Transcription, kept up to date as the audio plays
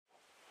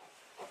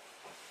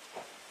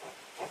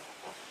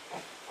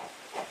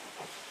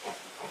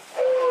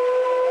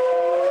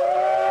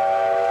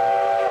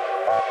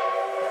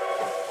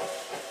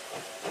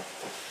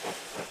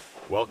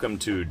welcome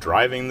to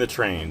Driving the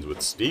Trains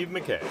with Steve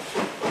McKay.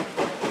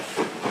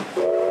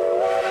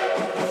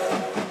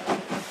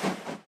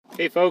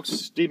 Hey folks,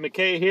 Steve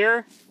McKay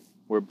here.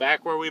 We're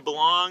back where we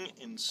belong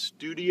in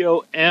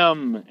Studio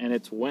M, and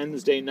it's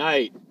Wednesday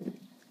night.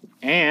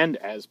 And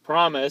as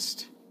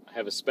promised, I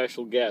have a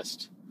special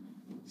guest.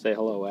 Say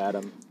hello,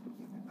 Adam.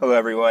 Hello,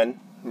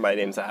 everyone. My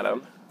name's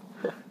Adam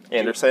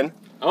Anderson.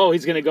 Oh,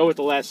 he's going to go with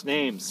the last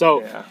name.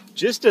 So, Yeah.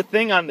 Just a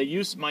thing on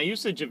my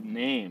usage of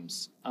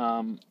names.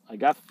 I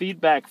got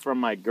feedback from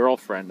my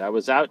girlfriend. I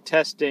was out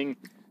testing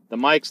the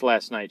mics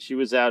last night. She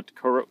was out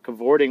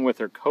cavorting with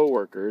her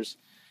coworkers,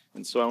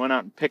 and so I went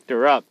out and picked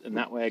her up, and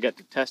that way I got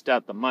to test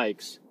out the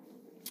mics.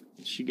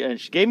 She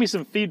gave me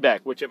some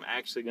feedback, which I'm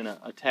actually going to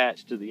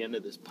attach to the end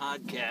of this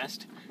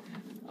podcast,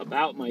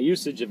 about my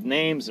usage of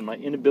names and my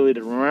inability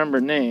to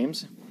remember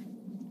names.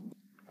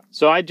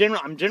 So I'm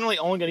generally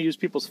only going to use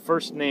people's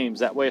first names.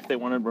 That way, if they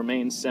want to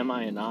remain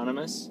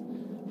semi-anonymous,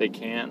 they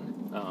can.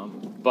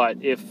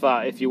 But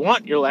if you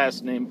want your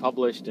last name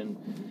published and,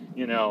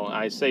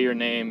 I say your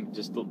name,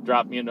 just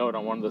drop me a note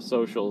on one of the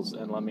socials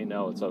and let me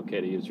know it's okay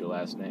to use your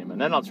last name.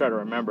 And then I'll try to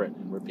remember it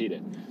and repeat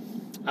it.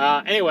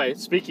 Anyway,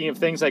 speaking of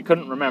things I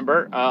couldn't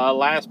remember,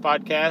 last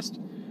podcast,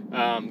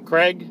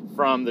 Craig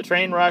from The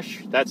Train Rush,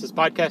 that's his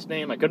podcast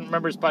name. I couldn't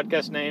remember his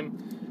podcast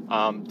name.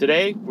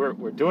 Today,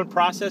 we're doing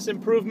process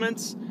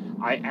improvements.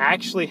 I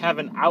actually have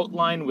an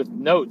outline with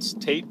notes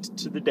taped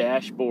to the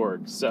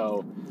dashboard,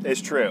 so... It's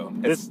true.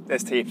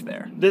 It's taped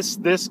there.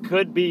 This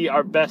could be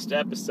our best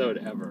episode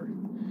ever.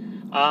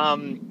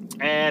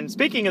 And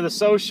speaking of the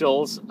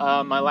socials,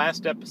 my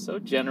last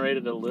episode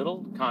generated a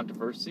little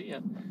controversy.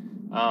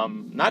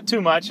 Not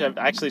too much. I've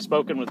actually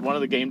spoken with one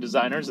of the game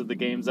designers of the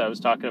games I was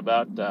talking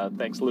about.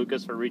 Thanks,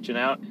 Lucas, for reaching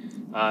out.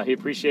 He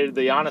appreciated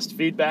the honest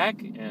feedback,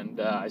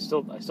 and I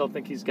still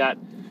think he's got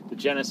the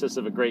genesis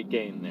of a great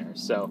game there.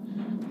 So,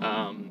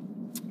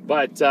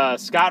 but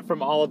Scott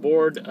from All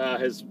Aboard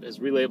has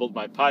relabeled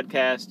my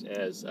podcast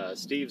as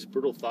Steve's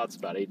Brutal Thoughts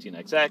about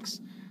 18XX.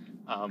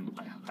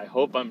 I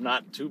hope I'm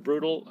not too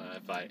brutal.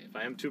 If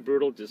I am too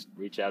brutal, just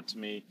reach out to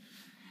me.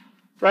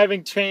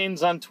 Driving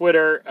Trains on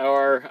Twitter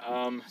or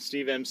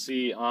Steve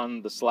MC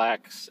on the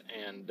Slacks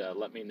and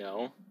let me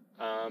know.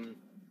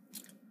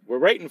 We're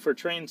waiting for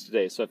trains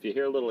today, so if you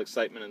hear a little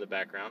excitement in the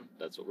background,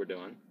 that's what we're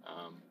doing.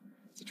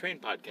 It's a train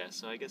podcast,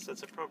 so I guess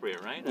that's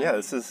appropriate, right? Yeah,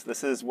 this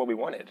is what we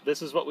wanted.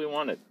 This is what we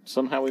wanted.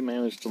 Somehow we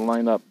managed to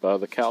line up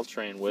the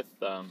Caltrain with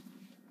the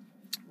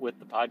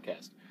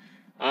podcast.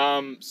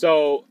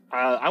 So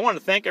I want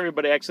to thank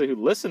everybody actually who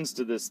listens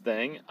to this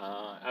thing.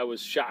 I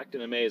was shocked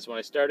and amazed when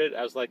I started.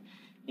 I was like,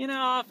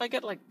 if I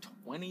get like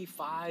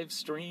 25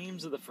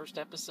 streams of the first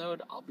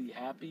episode, I'll be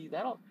happy.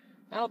 That'll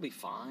be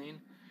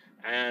fine.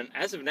 And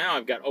as of now,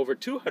 I've got over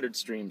 200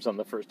 streams on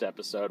the first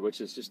episode,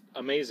 which is just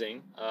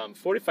amazing.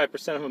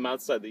 45% of them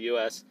outside the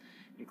U.S.,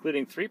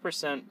 including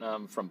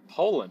 3% from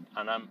Poland.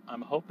 And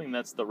I'm hoping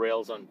that's the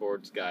Rails on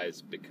Boards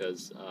guys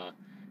because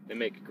they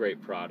make a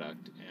great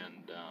product,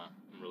 and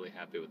I'm really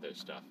happy with their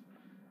stuff.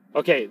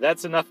 Okay,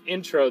 that's enough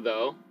intro,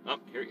 though. Oh,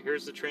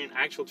 here's the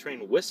actual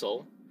train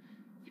whistle.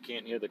 You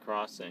can't hear the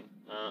crossing.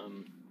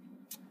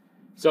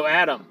 So,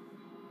 Adam,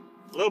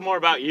 a little more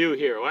about you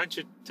here. Why don't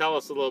you tell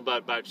us a little bit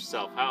about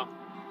yourself? How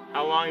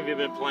long have you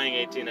been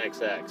playing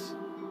 18XX?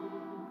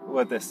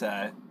 Let this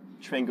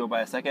train go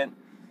by a second.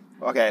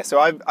 Okay, so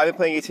I've been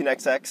playing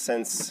 18XX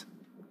since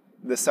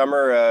the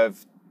summer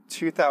of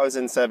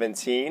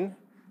 2017.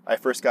 I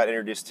first got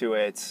introduced to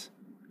it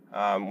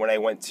when I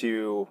went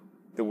to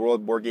the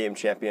World Board Game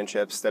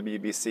Championships,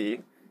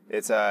 WBC.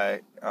 It's a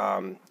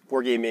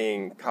board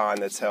gaming con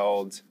that's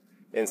held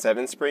in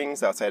Seven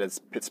Springs outside of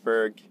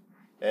Pittsburgh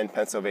in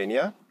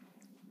Pennsylvania.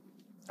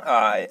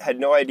 I had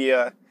no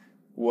idea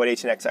what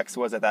 18XX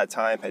was at that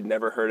time, had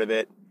never heard of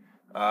it.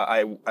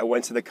 I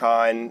went to the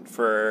con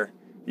for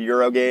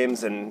Euro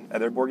games and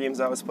other board games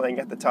I was playing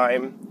at the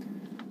time.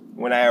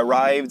 When I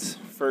arrived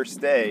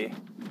first day,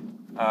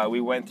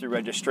 we went through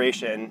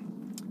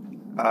registration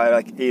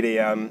like 8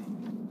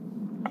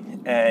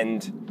 a.m.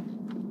 and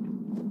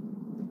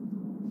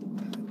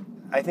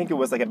I think it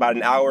was like about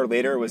an hour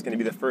later, it was going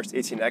to be the first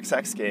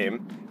 18XX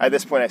game. At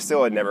this point, I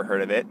still had never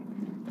heard of it.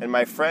 And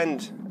my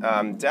friend,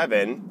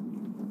 Devin,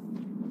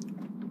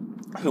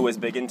 who was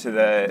big into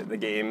the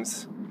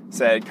games,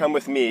 said, "Come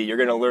with me, you're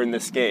going to learn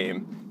this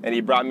game." And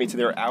he brought me to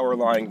their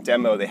hour-long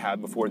demo they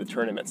had before the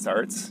tournament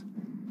starts.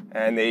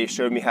 And they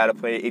showed me how to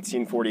play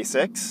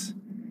 1846.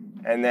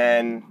 And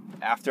then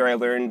after I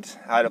learned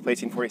how to play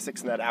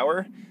 1846 in that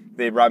hour,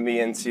 they brought me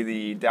into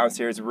the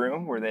downstairs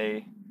room where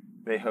they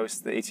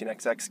host the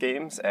 18XX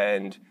games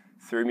and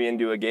threw me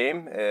into a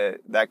game.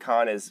 That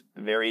con is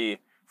very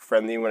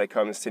friendly when it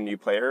comes to new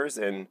players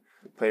and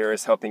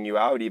players helping you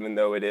out, even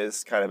though it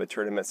is kind of a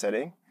tournament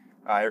setting.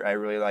 I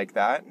really like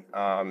that.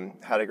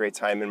 Had a great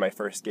time in my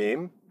first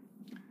game.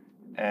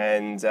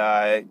 And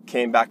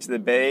came back to the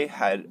Bay,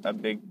 had a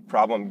big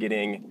problem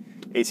getting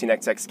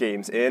 18XX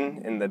games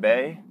in the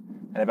Bay.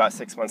 And about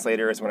 6 months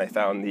later is when I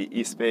found the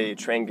East Bay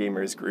Train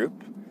Gamers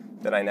group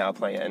that I now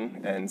play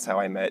in, and it's how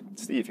I met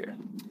Steve here.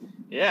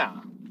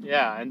 Yeah.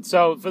 Yeah, and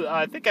so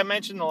I think I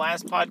mentioned the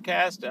last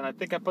podcast, and I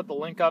think I put the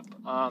link up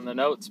on the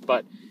notes.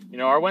 But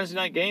our Wednesday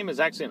night game is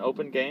actually an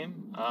open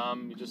game.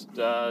 You just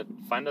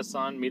find us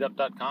on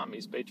Meetup.com,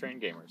 East Bay Train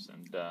Gamers,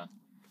 and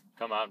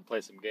come out and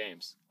play some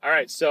games. All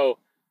right, so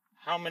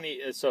how many?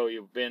 So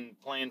you've been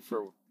playing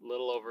for a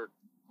little over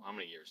how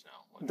many years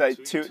now?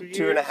 Like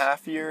two and a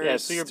half years. Yeah,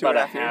 so you're about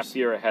a half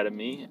year ahead of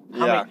me.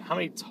 How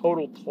many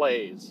total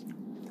plays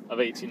of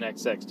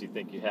 18xx do you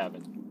think you have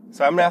in?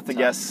 So I'm gonna have to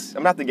guess. I'm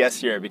gonna have to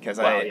guess here because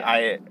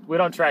we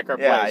don't track our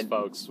plays,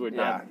 folks. We're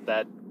not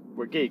that.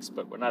 We're geeks,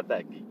 but we're not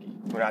that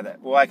geeky. We're not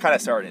that. Well, I kind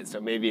of started, so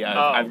maybe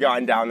I've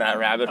gone down that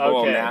rabbit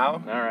hole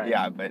now. All right.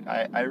 Yeah, but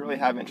I really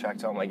haven't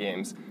tracked all my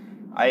games.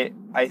 I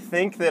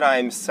think that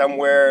I'm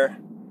somewhere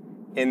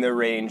in the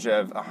range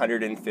of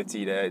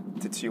 150 to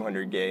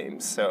 200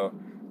 games. So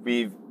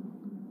we've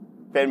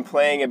been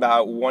playing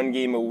about one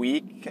game a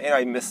week, and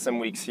I miss some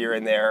weeks here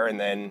and there, and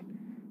then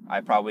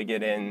I probably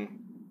get in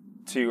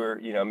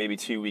maybe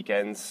 2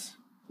 weekends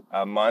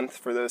a month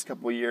for those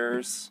couple of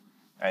years,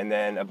 and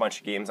then a bunch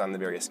of games on the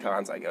various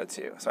cons I go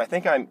to. So I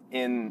think I'm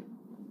in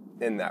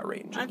that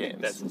range of games. I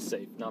think that's a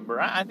safe number.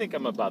 I think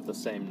I'm about the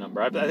same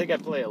number. I think I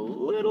play a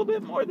little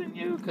bit more than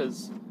you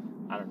because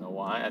I don't know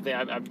why. I think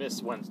I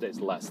miss Wednesdays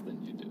less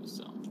than you do.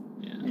 So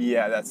yeah.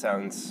 Yeah, that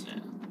sounds. Yeah.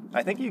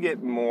 I think you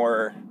get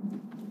more.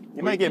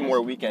 You might get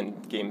more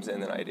weekend games in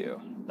than I do.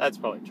 That's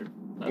probably true.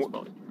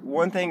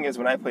 One thing is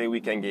when I play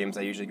weekend games,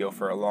 I usually go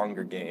for a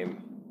longer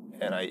game,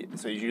 and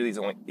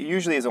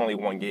usually is only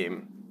one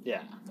game.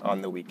 Yeah.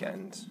 On the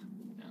weekend.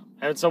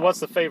 Yeah. And so,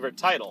 what's the favorite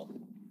title?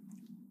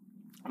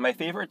 My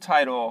favorite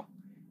title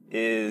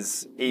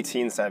is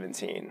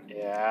 1817.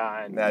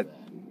 Yeah,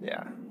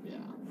 Yeah.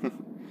 Yeah.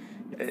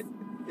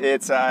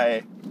 It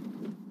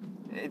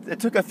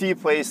took a few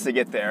plays to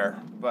get there,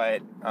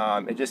 but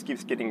it just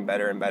keeps getting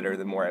better and better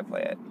the more I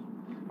play it.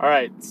 All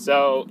right,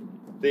 so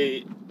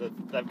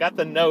I've got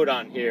the note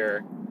on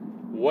here.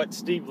 What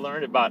Steve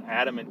learned about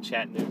Adam in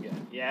Chattanooga.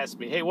 He asked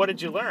me, "Hey, what did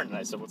you learn?" And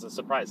I said, "What's a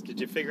surprise? Did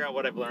you figure out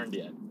what I've learned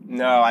yet?"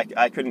 No,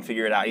 I couldn't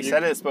figure it out. He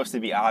said it's supposed to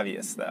be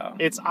obvious, though.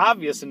 It's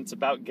obvious, and it's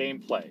about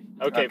gameplay.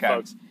 Okay,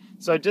 folks.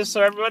 So just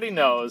so everybody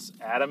knows,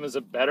 Adam is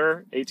a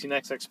better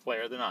 18xx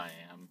player than I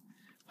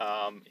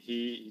am.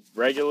 He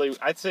regularly,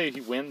 I'd say he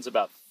wins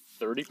about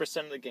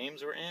 30% of the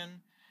games we're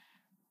in.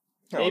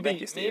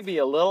 Maybe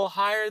a little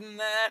higher than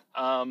that.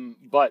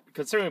 But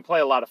considering we play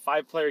a lot of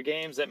 5-player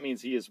games, that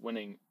means he is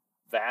winning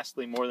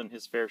vastly more than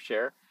his fair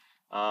share.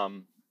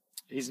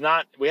 He's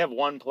not. We have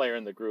one player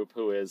in the group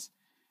who is,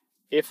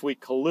 if we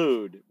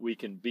collude, we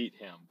can beat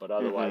him, but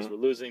otherwise we're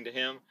losing to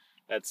him.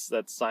 That's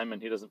Simon.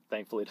 He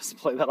thankfully doesn't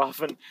play that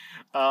often.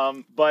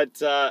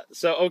 But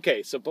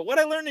what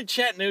I learned in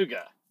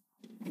Chattanooga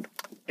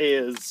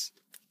is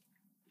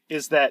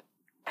that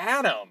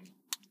Adam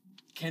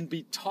can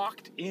be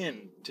talked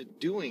into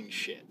doing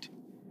shit.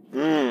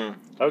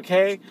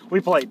 Okay? We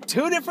played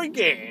 2 different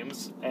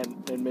games,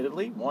 and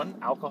admittedly, one,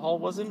 alcohol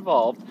was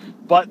involved,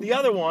 but the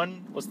other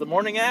one was the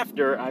morning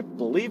after. I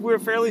believe we were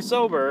fairly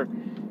sober,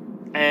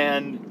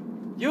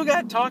 and you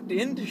got talked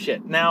into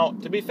shit. Now,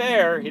 to be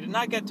fair, he did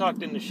not get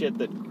talked into shit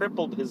that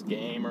crippled his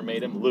game or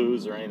made him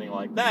lose or anything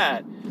like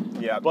that.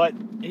 Yeah. But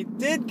he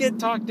did get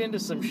talked into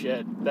some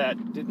shit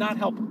that did not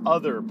help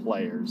other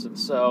players, and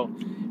so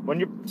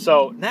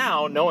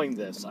now, knowing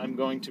this, I'm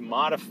going to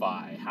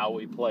modify how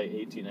we play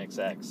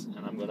 18xx,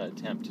 and I'm going to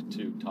attempt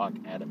to talk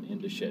Adam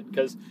into shit.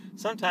 Because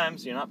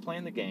sometimes you're not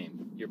playing the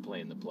game, you're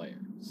playing the player.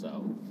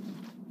 So,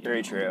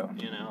 Very true.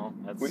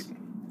 That's...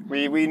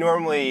 We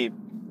normally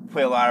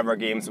play a lot of our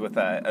games with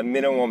a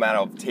minimal amount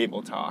of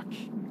table talk.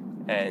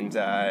 And,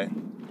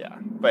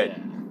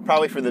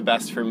 probably for the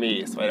best for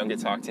me, so I don't get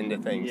talked into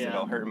things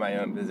that'll hurt my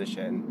own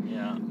position.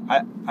 Yeah.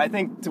 I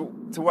think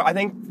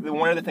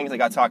one of the things I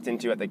got talked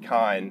into at the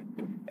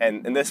con,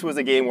 and this was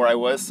a game where I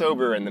was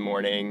sober in the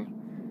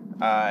morning,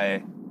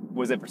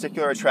 was a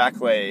particular track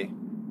lay.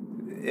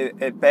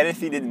 It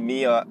benefited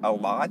me a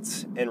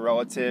lot in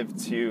relative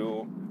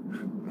to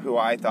who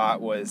I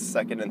thought was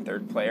second and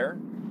third player.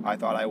 I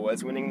thought I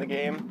was winning the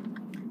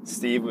game.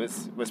 Steve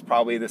was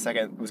probably was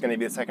going to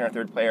be the second or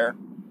third player.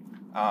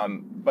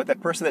 But the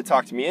person that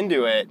talked me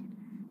into it,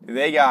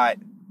 they got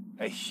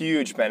a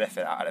huge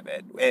benefit out of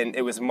it. And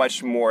it was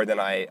much more than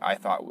I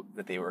thought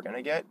that they were going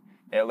to get.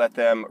 It let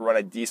them run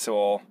a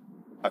diesel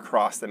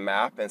across the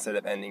map instead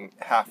of ending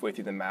halfway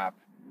through the map.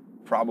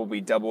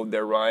 Probably doubled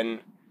their run.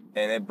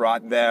 And it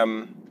brought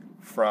them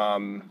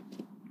from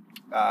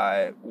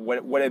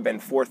what had been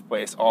 4th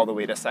place all the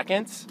way to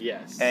 2nd.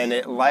 Yes. And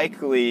it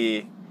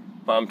likely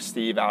bumped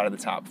Steve out of the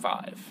top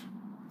 5.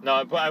 No,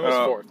 I was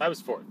 4th. I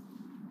was 4th.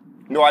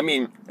 No, I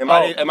mean, am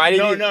I? No, I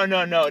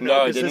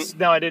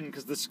didn't,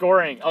 because the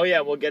scoring. Oh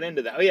yeah, we'll get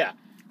into that. Oh yeah.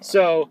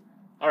 So,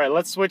 all right,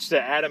 let's switch to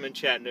Adam and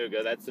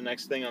Chattanooga. That's the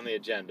next thing on the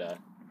agenda,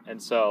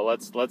 and so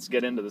let's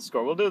get into the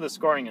score. We'll do the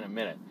scoring in a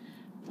minute.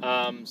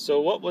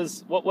 So what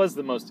was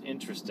the most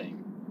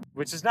interesting?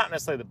 Which is not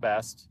necessarily the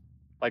best.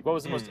 Like, what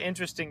was the most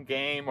interesting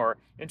game or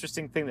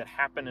interesting thing that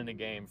happened in a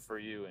game for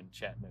you in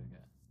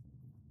Chattanooga?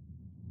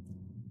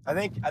 I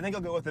think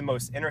I'll go with the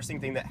most interesting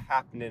thing that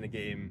happened in a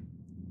game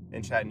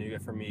in Chattanooga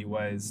for me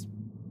was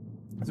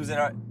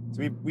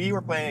we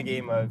were playing a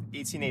game of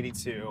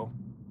 1882,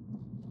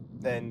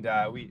 and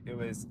it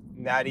was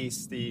Natty,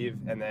 Steve,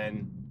 and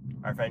then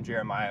our friend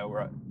Jeremiah.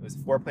 It was a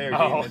 4-player game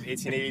of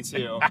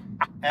 1882,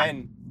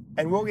 and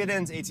we'll get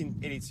into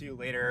 1882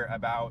 later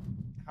about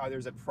how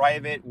there's a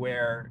private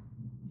where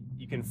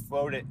you can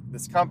float it.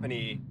 This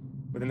company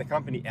within the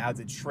company adds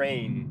a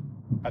train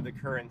of the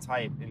current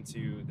type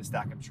into the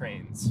stack of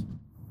trains.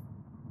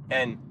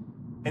 And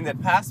in the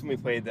past when we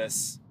played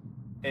this,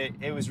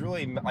 it was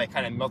really like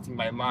kind of melting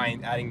my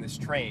mind adding this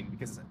train,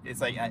 because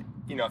it's like,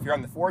 you know, if you're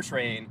on the 4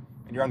 train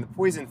and you're on the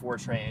poison 4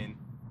 train,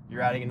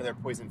 you're adding another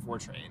poison 4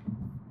 train.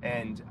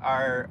 And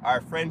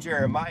our friend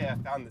Jeremiah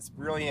found this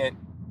brilliant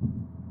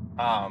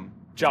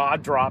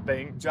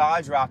jaw-dropping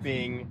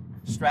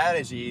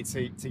strategy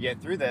to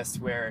get through this,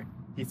 where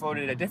he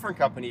floated a different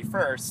company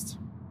first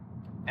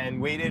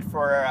and waited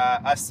for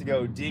us to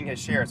go ding his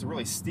shares. So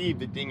really Steve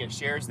to ding his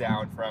shares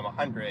down from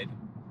 100.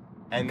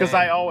 Because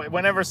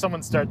whenever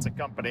someone starts a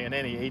company in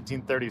any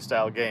 1830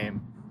 style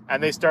game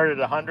and they start at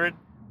 100,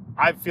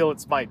 I feel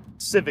it's my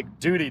civic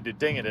duty to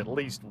ding it at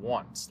least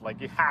once. Like,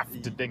 you have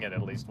to ding it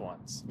at least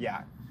once.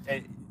 Yeah,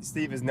 and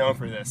Steve is known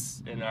for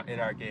this in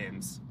our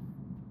games.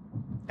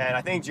 And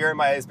I think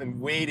Jeremiah has been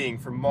waiting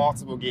for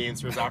multiple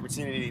games for his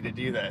opportunity to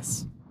do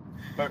this.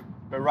 But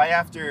right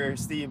after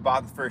Steve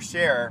bought the first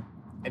share,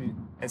 and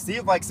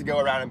Steve likes to go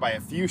around and buy a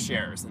few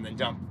shares and then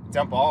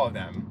dump all of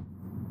them.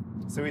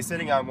 So he's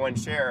sitting on 1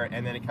 share,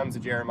 and then it comes to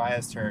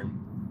Jeremiah's turn,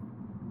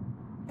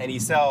 and he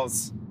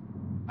sells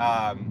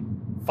 5.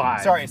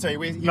 Sorry. He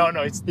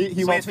waits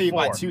till you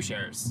buy 2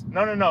 shares.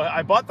 No.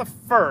 I bought the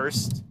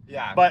first.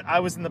 Yeah. But I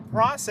was in the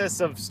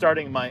process of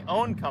starting my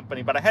own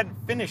company, but I hadn't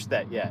finished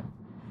that yet.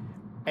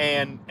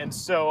 And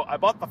so I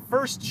bought the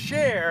first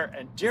share,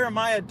 and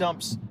Jeremiah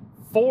dumps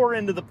 4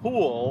 into the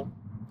pool.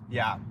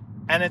 Yeah.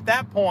 And at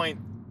that point,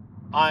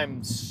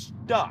 I'm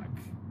stuck.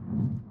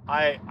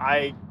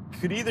 I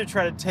could either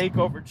try to take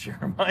over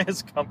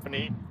Jeremiah's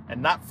company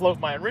and not float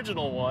my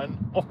original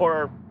one,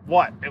 or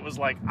what? It was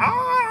like,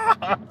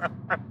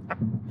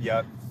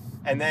 Yep.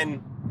 And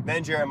then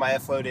Jeremiah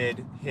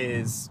floated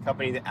his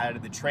company that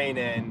added the train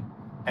in,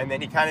 and then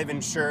he kind of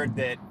ensured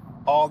that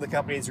all the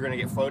companies were going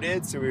to get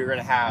floated. So we were going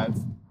to have,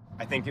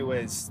 I think it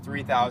was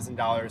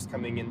 $3,000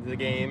 coming into the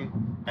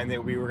game, and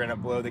that we were going to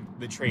blow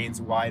the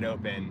trains wide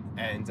open.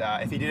 And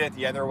if he did it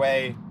the other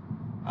way,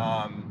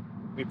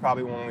 we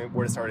probably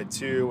would have started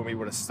 2, and we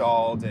would have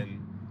stalled.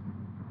 And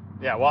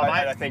yeah, well,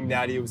 I think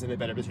Natty was in a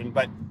better position,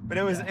 but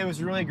it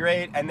was really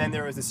great. And then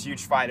there was this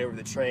huge fight over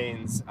the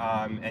trains,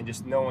 and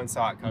just no one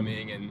saw it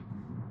coming. And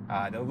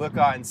the look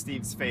on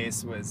Steve's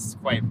face was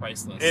quite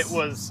priceless. It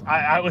was.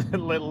 I was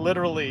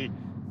literally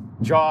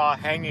jaw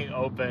hanging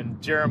open,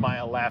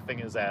 Jeremiah laughing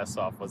his ass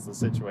off was the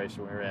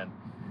situation we were in.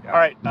 Yeah. All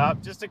right,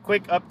 just a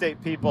quick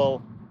update,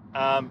 people.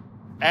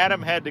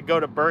 Adam had to go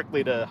to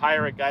Berkeley to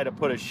hire a guy to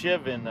put a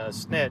shiv in a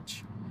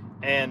snitch.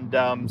 And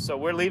so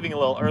we're leaving a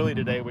little early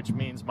today, which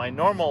means my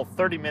normal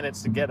 30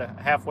 minutes to get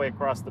halfway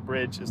across the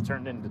bridge has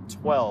turned into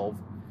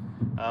 12.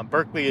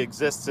 Berkeley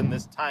exists in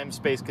this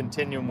time-space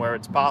continuum where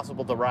it's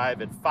possible to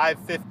arrive at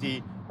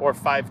 5:50 or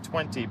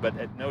 5:20, but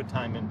at no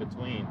time in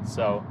between.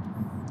 So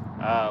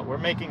we're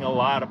making a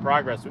lot of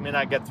progress. We may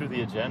not get through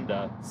the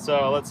agenda.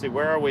 So let's see,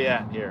 where are we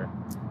at here?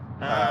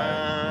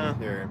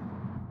 Here.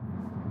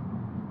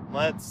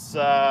 Let's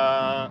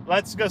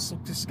go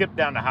skip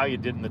down to how you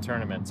did in the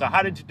tournament. So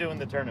how did you do in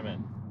the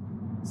tournament?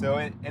 So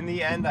in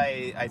the end,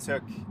 I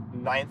took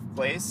 9th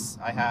place.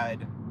 I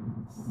had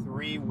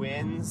 3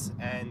 wins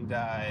and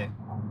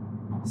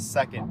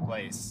 2nd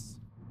place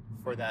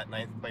for that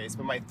 9th place.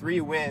 But my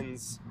 3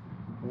 wins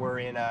were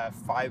in a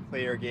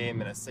 5-player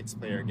game and a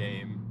 6-player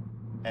game.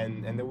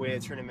 And the way a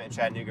tournament in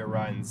Chattanooga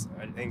runs,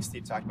 I think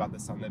Steve talked about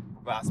this on the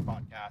last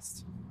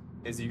podcast,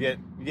 is you get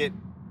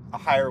a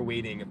higher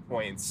weighting of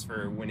points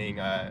for winning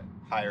a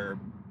higher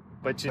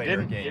But you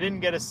player game. You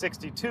didn't get a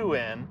 62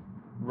 in.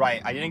 Right,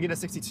 I didn't get a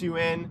 62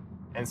 in,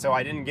 and so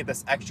I didn't get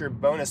this extra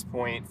bonus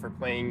point for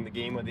playing the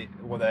game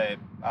with a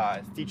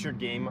featured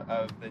game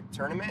of the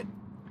tournament.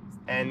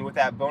 And with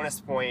that bonus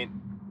point,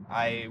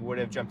 I would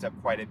have jumped up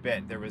quite a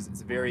bit.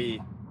 It's a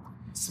very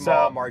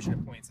small margin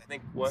of points. I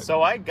think.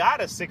 So I got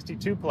a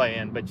 62 play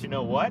in, but you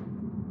know what?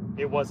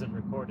 It wasn't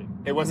recorded.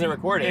 It wasn't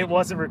recorded. It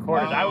wasn't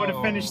recorded. Oh. I would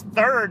have finished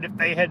 3rd if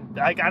they had.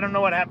 I don't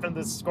know what happened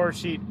to the score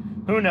sheet.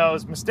 Who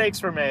knows?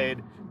 Mistakes were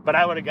made, but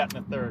I would have gotten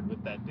a 3rd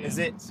with that. Is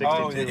it? 62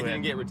 oh, it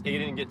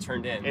didn't get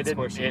turned in. It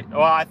didn't.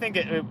 Well, I think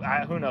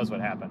who knows what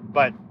happened,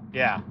 but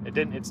yeah, it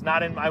didn't. It's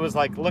not in. I was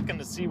like looking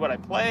to see what I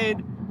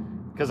played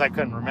because I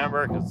couldn't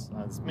remember because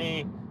it's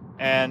me,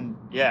 and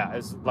yeah,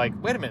 it's like,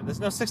 wait a minute, there's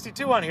no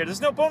 62 on here.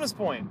 There's no bonus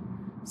point.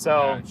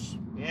 So. Gosh.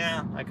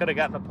 Yeah, I could have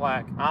gotten a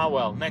plaque. Ah,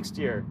 well, next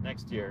year.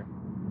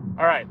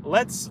 All right,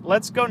 let's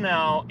go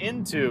now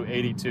into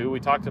 82. We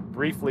talked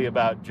briefly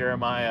about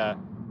Jeremiah,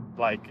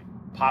 like,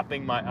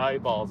 popping my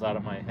eyeballs out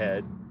of my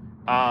head.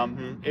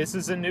 This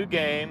is a new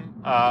game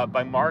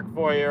by Mark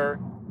Voyer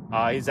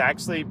He's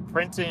actually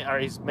printing, or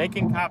he's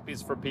making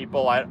copies for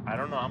people. I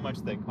don't know how much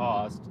they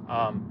cost.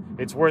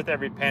 It's worth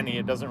every penny.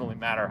 It doesn't really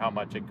matter how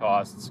much it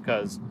costs,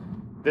 because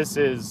this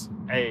is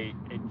a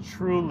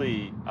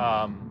truly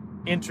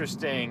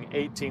interesting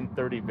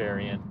 1830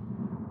 variant.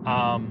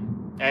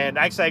 And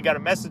actually, I got a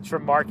message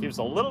from Mark. He was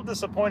a little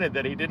disappointed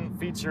that he didn't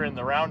feature in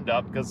the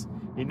roundup, because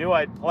he knew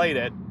I'd played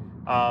it,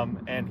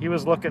 and he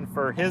was looking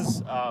for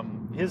his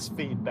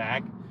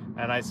feedback.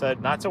 And I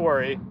said, not to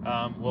worry,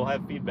 we'll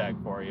have feedback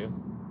for you.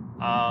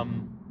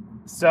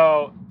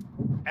 So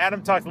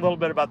Adam talked a little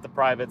bit about the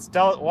privates.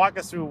 Walk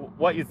us through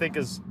what you think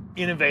is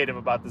innovative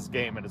about this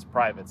game and its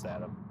privates,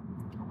 Adam.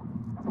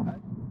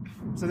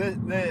 So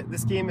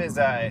this game is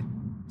a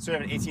sort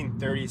of an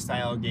 1830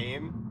 style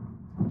game.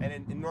 And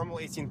in normal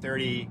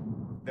 1830,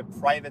 the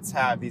privates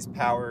have these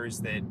powers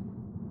that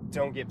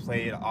don't get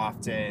played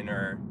often,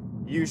 or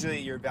usually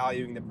you're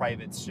valuing the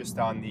privates just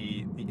on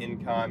the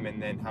income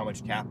and then how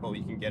much capital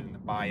you can get in the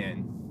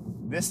buy-in.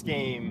 This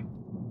game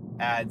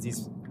adds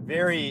these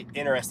very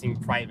interesting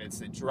privates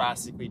that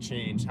drastically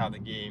change how the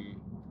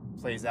game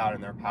plays out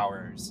in their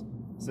powers.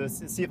 So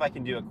let's see if I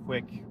can do a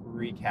quick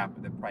recap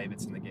of the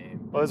privates in the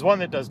game. Well, there's one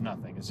that does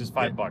nothing. It's just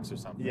 $5 or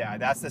something. Yeah,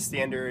 that's the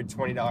standard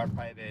 $20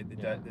 private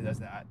that does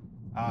that.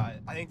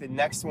 I think the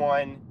next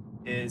one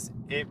is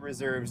it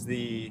reserves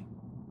the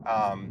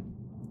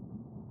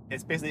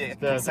it's basically a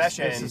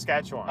concession, the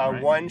Saskatchewan,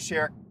 right? One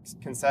share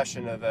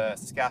concession of a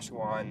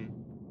Saskatchewan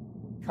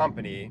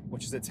company,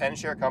 which is a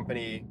 10-share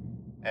company,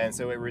 and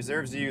so it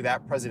reserves you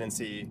that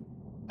presidency.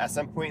 At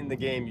some point in the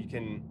game, you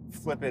can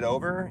flip it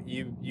over.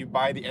 You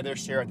buy the other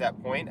share at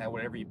that point at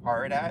whatever you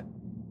par it at,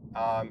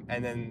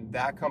 and then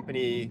that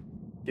company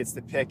gets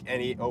to pick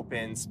any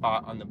open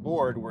spot on the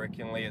board where it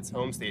can lay its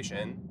home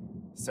station.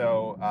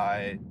 So,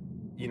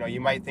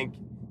 you might think,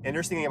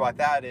 interesting thing about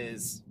that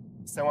is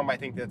someone might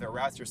think that their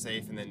routes are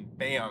safe, and then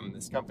bam,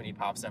 this company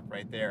pops up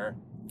right there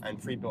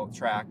and pre-built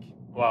track.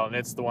 Well, and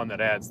it's the one that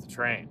adds the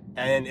train.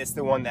 And it's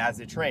the one that adds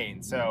the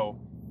train. So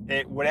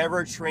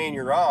whatever train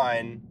you're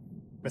on,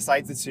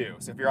 besides the 2.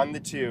 So if you're on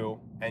the 2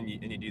 and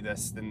you do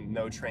this, then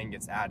no train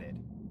gets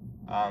added.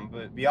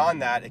 But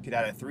beyond that, it could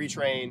add a 3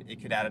 train.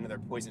 It could add another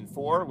poison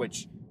 4,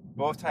 which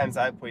both times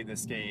I've played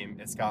this game,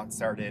 it's got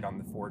started on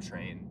the 4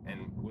 train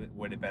and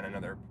would have been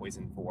another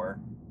poison 4.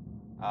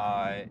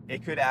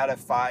 It could add a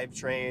 5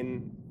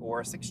 train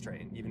or a 6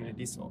 train, even a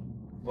diesel.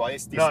 Well, I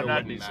guess diesel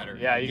wouldn't diesel. matter.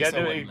 Yeah, you got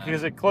to do it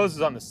because it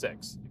closes on the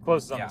 6. It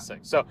closes on the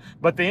 6. So,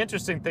 but the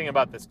interesting thing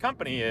about this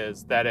company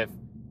is that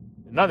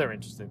another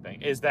interesting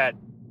thing is that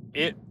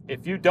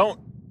if you don't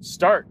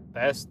start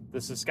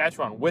the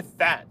Saskatchewan with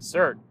that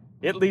cert,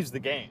 it leaves the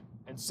game,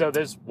 and so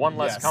there's one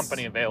less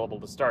company available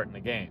to start in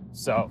the game.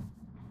 So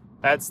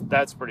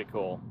that's pretty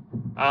cool.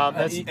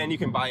 And you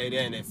can buy it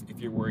in if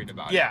you're worried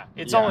about it. Yeah,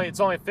 it's only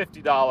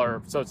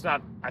 $50, so it's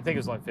not. I think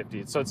it's only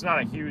 $50, so it's not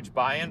a huge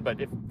buy-in.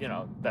 But if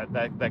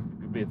that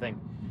could be a thing.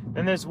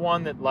 Then there's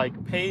one that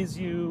like pays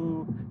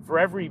you for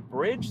every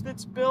bridge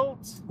that's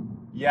built.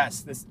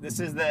 Yes, this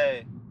is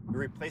the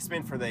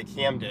replacement for the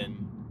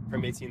Camden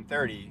from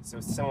 1830. So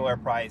similar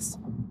price,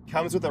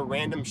 comes with a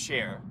random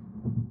share,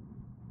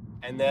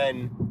 and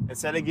then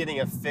instead of getting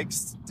a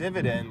fixed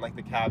dividend like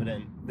the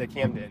Camden,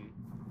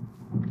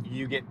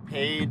 you get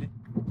paid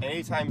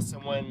anytime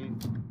someone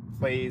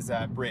plays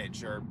a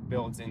bridge or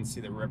builds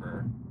into the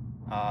river.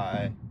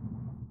 And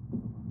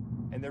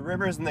the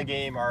rivers in the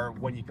game are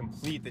when you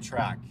complete the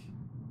track,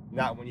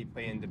 not when you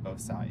play into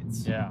both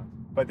sides. Yeah.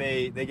 But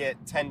they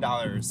get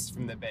 $10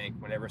 from the bank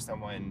whenever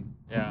someone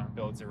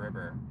builds a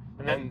river.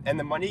 And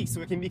the money,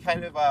 so it can be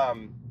kind of,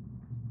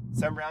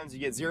 some rounds you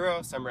get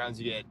 0, some rounds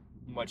you get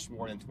much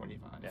more than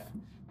 25. Yeah.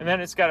 And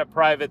then it's got a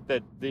private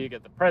that you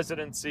get the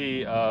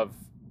presidency of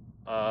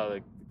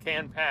the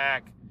can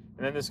pack.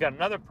 And then there's got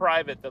another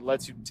private that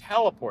lets you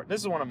teleport. This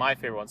is one of my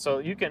favorite ones. So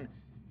you can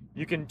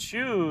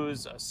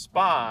choose a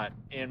spot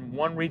in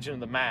one region of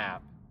the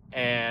map,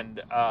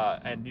 and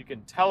you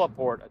can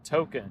teleport a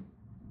token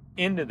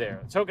into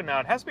there. A token now,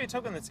 it has to be a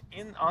token that's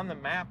on the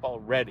map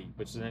already,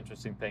 which is an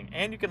interesting thing.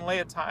 And you can lay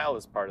a tile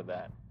as part of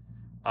that.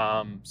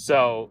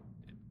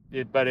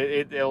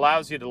 It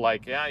allows you to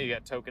you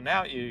got token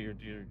out, you're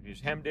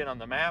hemmed in on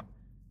the map.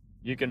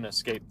 You can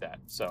escape that.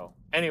 So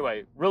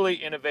anyway, really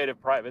innovative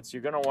privates.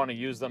 You're going to want to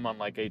use them on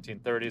like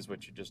 1830s,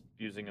 which you're just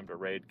using them to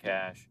raid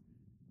cash,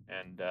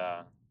 and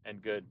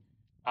good.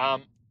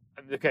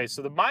 Okay,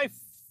 so my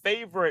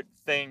favorite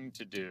thing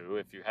to do,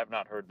 if you have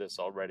not heard this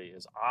already,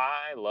 is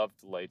I love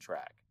to lay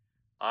track.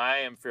 I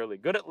am fairly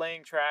good at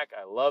laying track.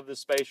 I love the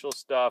spatial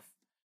stuff.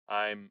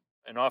 I'm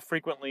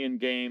frequently in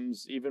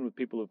games, even with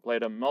people who've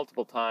played them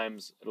multiple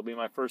times. It'll be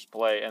my first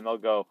play, and they'll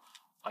go,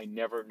 I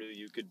never knew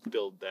you could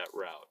build that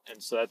route.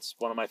 And so that's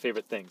one of my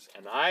favorite things.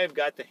 And I've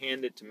got to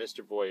hand it to Mr.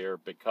 Voyer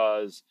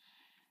because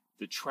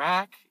the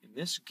track in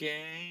this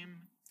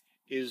game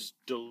is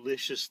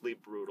deliciously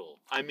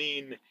brutal. I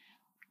mean,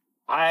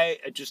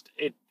 it just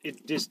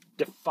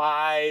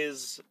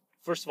defies.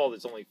 First of all,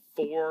 there's only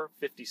 4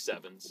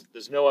 57s.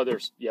 There's no other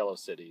yellow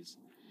cities.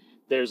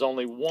 There's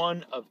only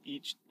one of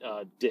each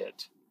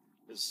DIT.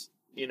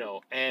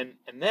 and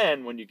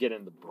then when you get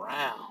in the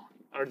brown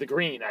or the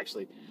green,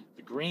 actually,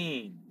 the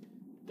green,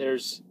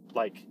 there's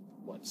like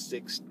what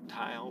 6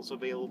 tiles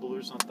available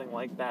or something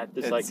like that.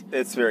 There's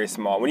it's very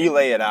small. When you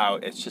lay it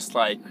out, it's just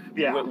like,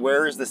 Yeah.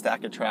 where is the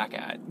stack of track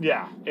at?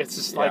 yeah, it's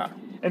just Yeah.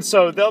 and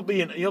so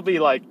you'll be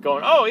like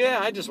going, oh yeah,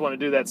 I just want to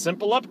do that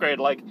simple upgrade.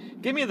 Like,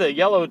 give me the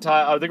yellow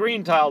tile or the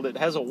green tile that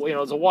has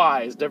it's a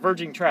Y, it's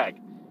diverging track.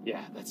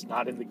 Yeah, that's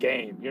not in the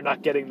game. You're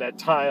not getting that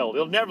tile.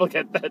 You'll never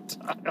get that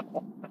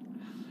tile.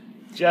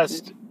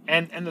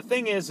 And the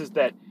thing is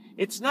that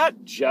it's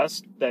not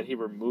just that he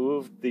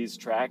removed these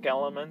track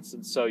elements,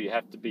 and so you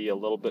have to be a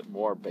little bit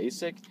more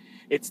basic.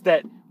 It's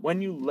that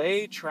when you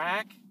lay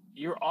track,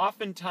 you're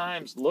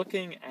oftentimes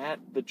looking at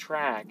the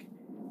track,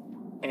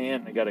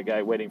 and I got a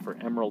guy waiting for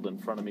emerald in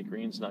front of me.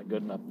 Green's not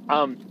good enough.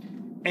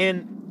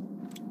 And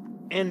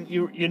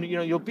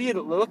you'll be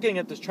looking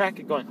at this track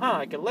and going,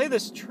 I can lay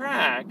this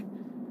track.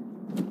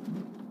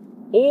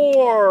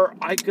 Or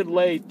I could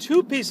lay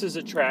 2 pieces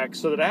of track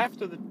so that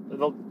after the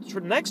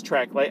next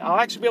track lay, I'll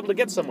actually be able to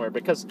get somewhere.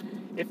 Because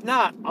if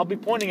not, I'll be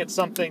pointing at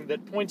something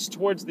that points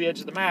towards the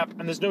edge of the map,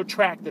 and there's no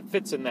track that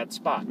fits in that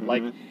spot.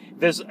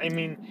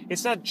 Mm-hmm.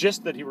 It's not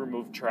just that he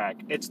removed track.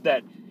 It's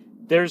that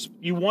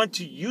you want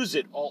to use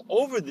it all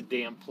over the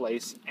damn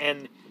place,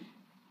 and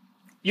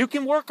you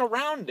can work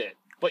around it,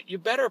 but you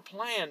better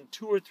plan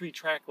 2 or 3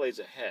 track lays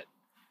ahead.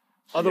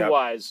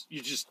 Otherwise,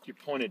 you're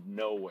pointed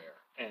nowhere.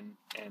 And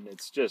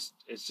it's just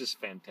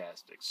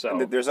fantastic. So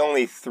and there's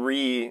only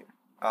 3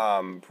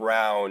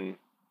 brown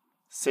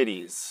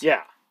cities.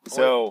 Yeah.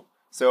 So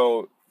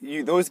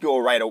those go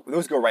right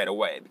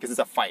away because it's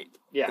a fight.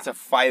 Yeah. It's a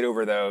fight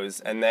over those,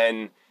 and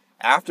then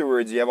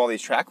afterwards you have all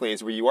these track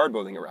lays where you are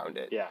building around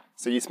it. Yeah.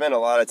 So you spend a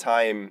lot of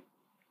time.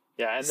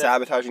 Yeah. And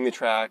sabotaging the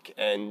track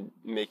and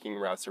making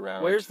routes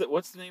around. What's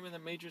the name of the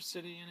major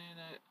city in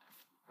it?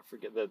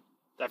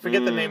 I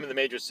forget the name of the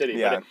major city,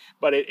 Yeah.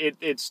 but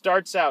it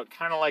starts out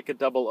kind of like a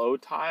double O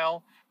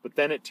tile, but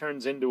then it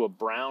turns into a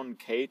brown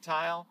K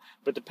tile.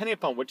 But depending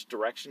upon which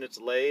direction it's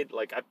laid,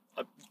 like I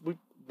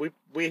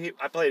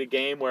played a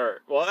game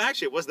where, well,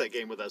 actually it was that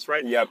game with us,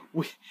 right? Yep.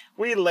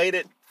 We laid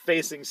it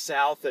facing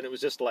south, and it was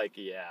just like,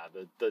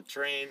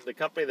 the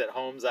company that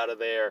homes out of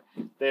there,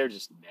 they're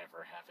just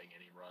never having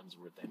any runs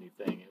worth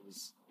anything. It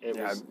was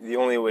the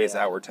only ways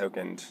out were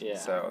tokened, Yeah.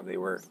 so they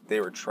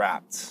were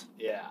trapped.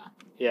 Yeah.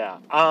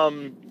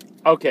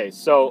 Okay,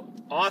 so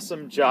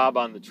awesome job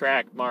on the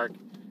track, Mark.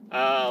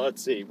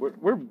 Let's see.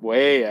 We're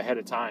way ahead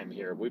of time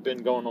here. We've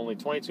been going only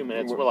 22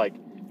 minutes. We're like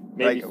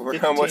maybe we're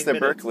 15 almost at minutes.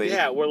 Berkeley.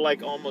 Yeah, we're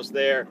like almost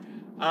there.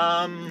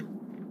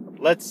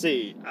 Let's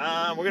see.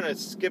 We're gonna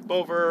skip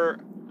over.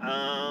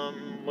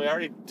 We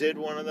already did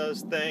one of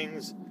those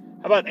things.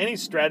 How about any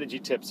strategy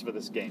tips for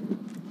this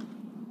game?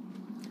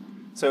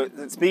 So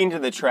speaking to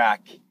the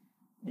track,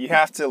 you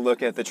have to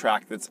look at the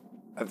track that's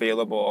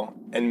available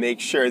and make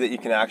sure that you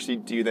can actually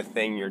do the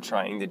thing you're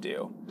trying to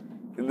do.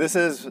 This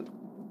is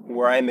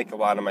where I make a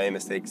lot of my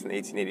mistakes in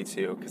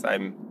 1882 because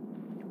I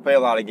play a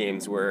lot of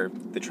games where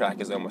the track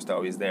is almost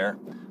always there.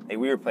 Like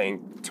we were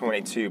playing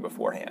 22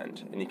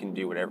 beforehand, and you can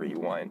do whatever you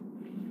want.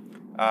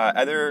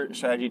 Other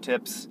strategy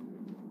tips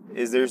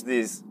is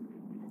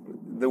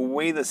the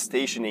way the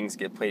stationings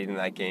get played in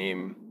that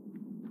game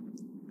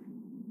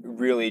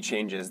really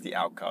changes the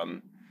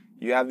outcome.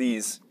 You have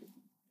these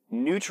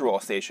neutral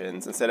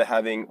stations instead of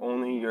having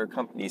only your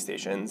company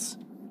stations,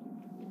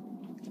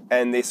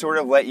 and they sort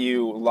of let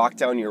you lock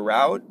down your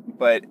route,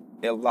 but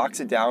it locks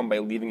it down by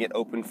leaving it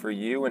open for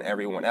you and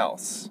everyone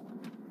else.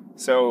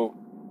 So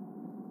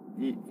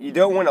you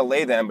don't want to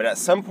lay them, but at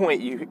some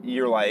point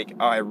you're like,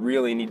 I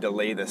really need to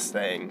lay this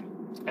thing.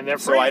 And they're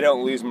free. So I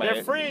don't lose my...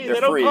 They're free. They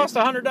don't cost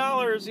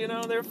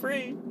 $100, they're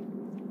free.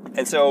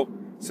 And so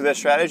the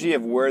strategy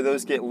of where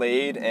those get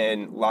laid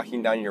and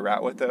locking down your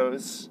route with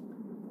those...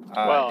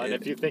 and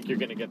if you think you're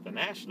going to get the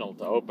National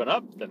to open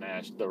up the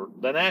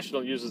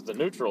National uses the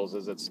neutrals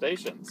as its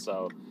station,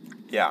 so...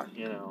 Yeah.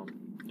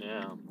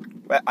 Yeah.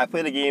 I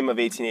played a game of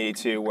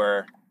 1882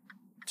 where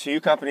 2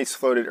 companies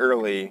floated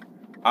early.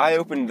 I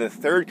opened the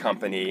 3rd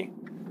company,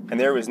 and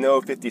there was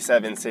no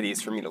 57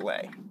 cities for me to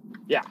lay.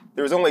 Yeah.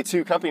 There was only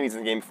 2 companies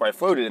in the game before I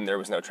floated, and there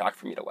was no track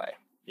for me to lay.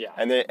 Yeah.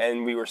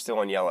 And we were still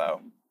in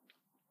yellow.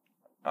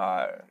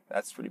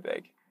 That's pretty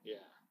big. Yeah.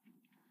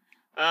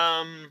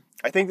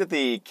 I think that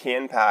the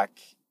can pack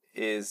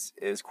is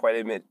quite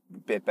a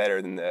bit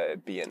better than the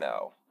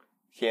B&O.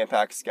 Can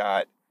pack's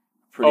got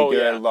pretty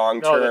good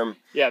long-term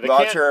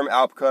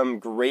outcome,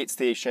 great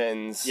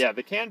stations. Yeah,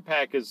 the can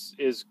pack is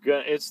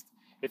good. It's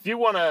if you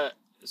want to.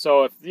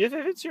 So if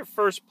it's your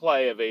first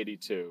play of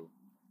 82,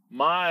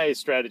 my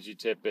strategy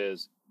tip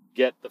is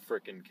get the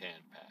frickin'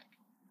 can pack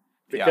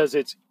because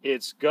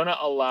it's gonna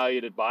allow you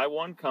to buy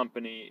one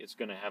company. It's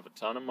gonna have a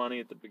ton of money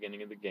at the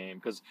beginning of the game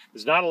because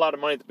there's not a lot of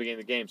money at the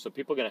beginning of the game, so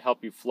people are gonna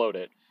help you float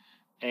it,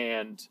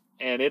 and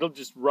it'll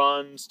just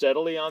run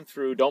steadily on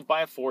through. Don't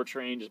buy a 4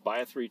 train, just buy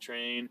a 3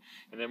 train,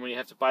 and then when you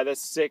have to buy the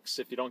 6,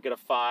 if you don't get a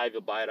 5,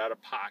 you'll buy it out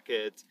of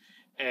pocket.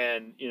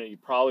 And, you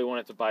probably won't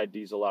have to buy a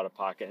diesel out of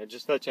pocket. It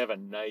just lets you have a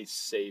nice,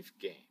 safe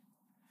game.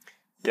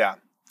 Yeah.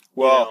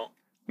 Well, You know?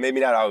 maybe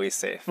not always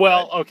safe.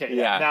 Well, but, okay.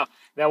 Yeah.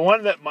 Now,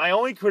 my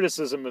only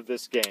criticism of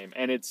this game,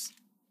 and it's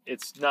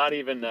not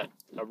even a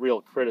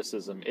real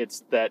criticism.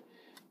 It's that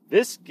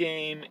this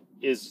game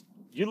is.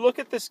 You look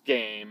at this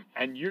game,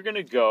 and you're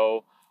gonna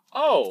go,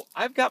 "Oh,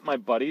 I've got my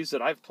buddies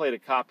that I've played a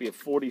copy of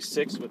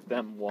 46 with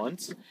them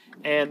once,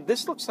 and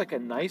this looks like a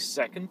nice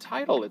second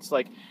title. It's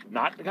like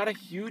not got a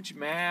huge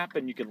map,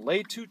 and you can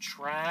lay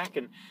 2-track,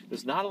 and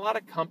there's not a lot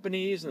of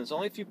companies, and there's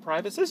only a few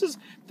privates.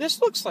 This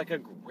looks like a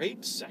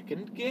great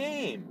second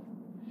game."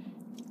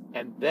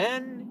 And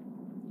then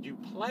you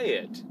play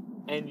it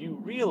and you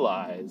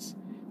realize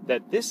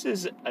that this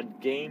is a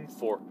game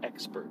for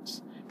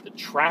experts. The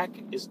track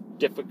is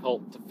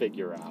difficult to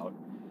figure out.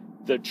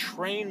 The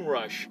train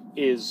rush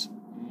is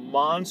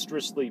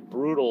monstrously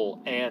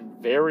brutal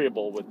and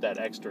variable with that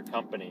extra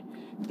company.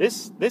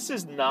 This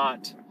is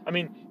not. I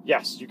mean,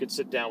 yes, you could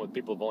sit down with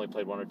people who've only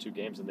played 1 or 2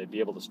 games and they'd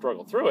be able to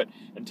struggle through it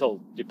until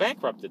you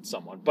bankrupted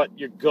someone. But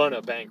you're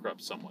gonna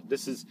bankrupt someone.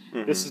 This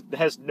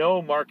has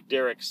no Mark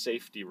Derrick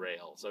safety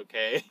rails,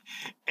 okay?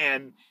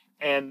 And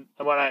when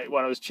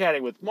I was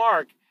chatting with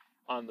Mark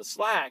on the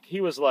Slack, he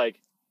was like,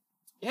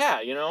 "Yeah,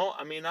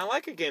 I mean, I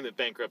like a game that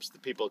bankrupts the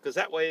people because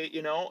that way,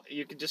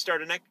 you can just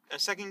start a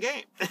second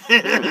game."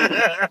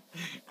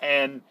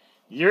 And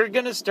you're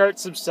gonna start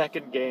some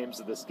second games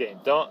of this game.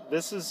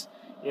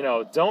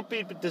 Don't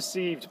be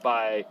deceived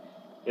by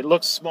it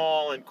looks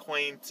small and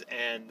quaint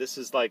and this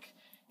is like,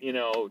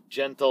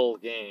 gentle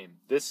game.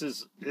 This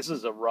is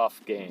a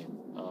rough game.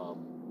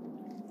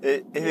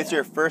 If it's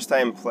your first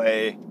time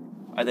play,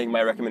 I think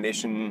my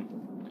recommendation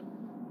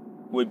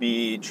would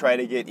be try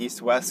to get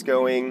east-west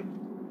going.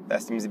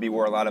 That seems to be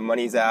where a lot of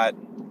money's at.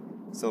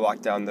 So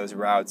lock down those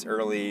routes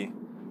early,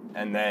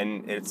 and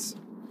then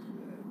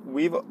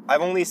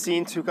I've only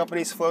seen 2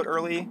 companies float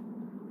early,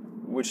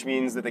 which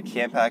means that the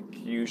camp pack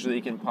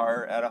usually can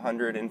par at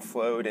 100 and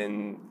float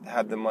and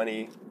have the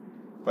money.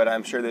 But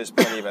I'm sure there's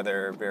plenty of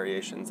other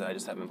variations that I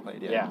just haven't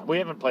played yet. Yeah, we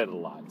haven't played it a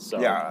lot. So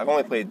yeah, I've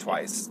only played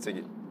twice.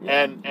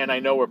 And I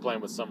know we're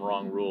playing with some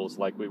wrong rules,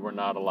 like we were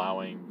not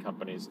allowing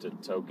companies to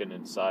token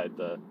inside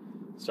the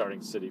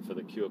starting city for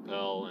the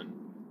QAPL, and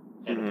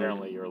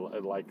apparently you're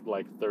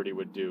like 30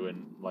 would do,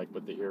 and like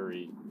with the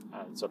Erie.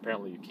 So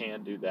apparently you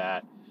can do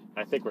that.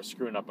 I think we're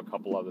screwing up a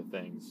couple other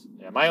things.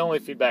 Yeah, my only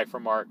feedback for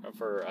Mark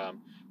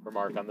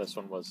on this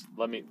one was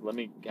let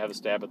me have a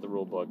stab at the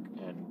rule book,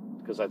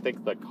 and because I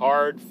think the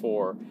card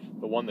for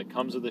the one that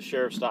comes with the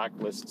share of stock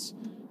lists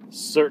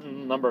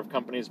certain number of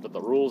companies, but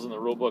the rules in the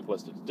rule book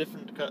listed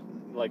different.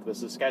 Like the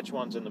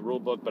Saskatchewan's in the rule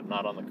book, but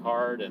not on the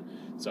card, and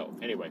so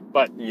anyway.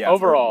 But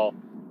overall,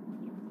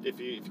 if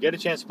you get a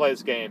chance to play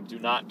this game, do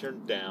not turn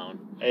it down.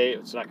 A,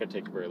 it's not going to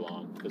take very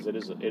long because it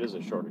is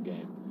a shorter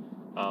game.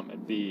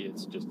 And B,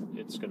 it's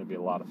going to be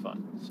a lot of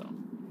fun. So,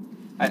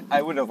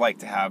 I would have liked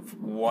to have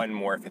one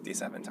more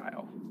 57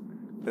 tile,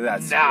 but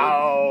that's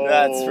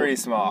pretty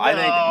small.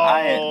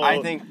 No. I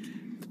think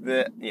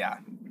that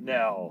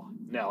No,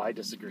 I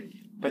disagree.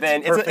 But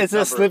then it's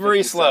a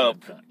slippery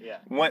slope. Yeah.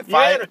 You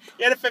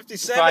had a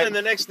 57, and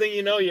the next thing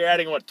you know, you're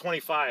adding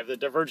 25, the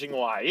diverging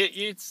Y.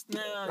 You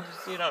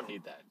don't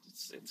need that.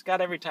 It's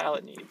got every tile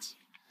it needs.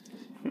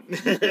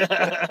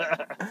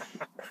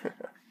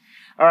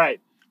 All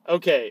right.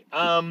 Okay.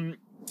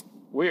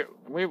 We're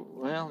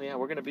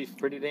gonna be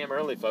pretty damn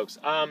early, folks.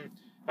 All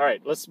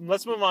right. Let's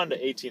move on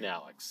to 18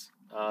 Alex.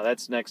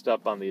 That's next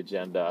up on the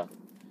agenda.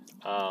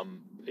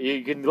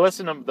 You can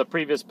listen to the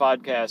previous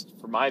podcast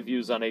for my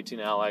views on 18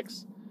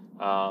 Alex.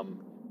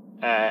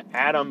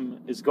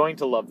 Adam is going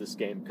to love this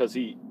game because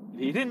he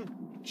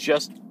didn't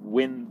just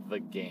win the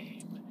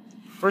game.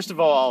 First of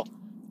all,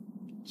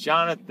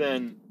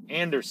 Jonathan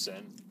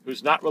Anderson,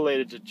 who's not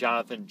related to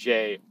Jonathan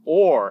J.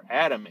 or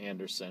Adam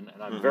Anderson,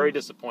 and I'm very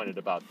disappointed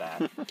about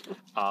that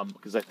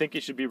because I think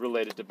he should be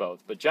related to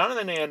both. But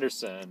Jonathan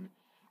Anderson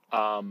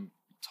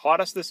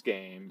taught us this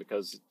game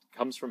because it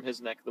comes from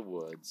his neck of the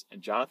woods,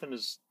 and Jonathan he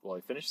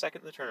finished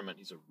second in the tournament.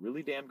 He's a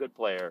really damn good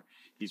player.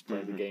 He's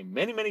played the game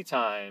many, many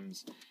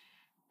times,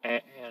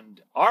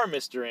 and our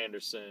Mr.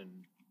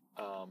 Anderson,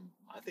 I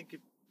think you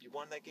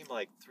won that game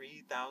like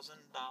 $3,000,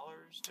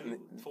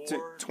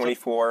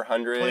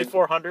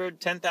 $2,400,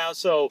 $10,000.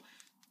 So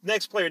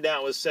next player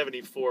down was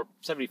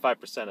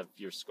 75% of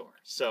your score.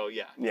 So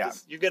yeah.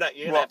 You're gonna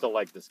have to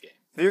like this game.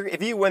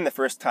 If you win the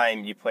first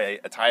time you play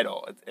a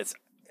title, it's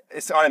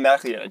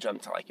automatically gonna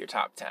jump to like your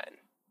top 10.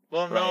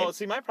 Well, right? No.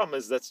 See, my problem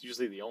is that's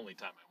usually the only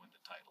time I win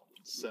the title.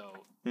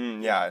 So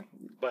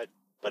but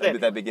anyway.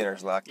 That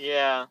beginner's luck.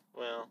 Yeah.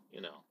 Well,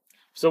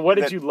 So what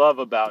did you love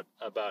about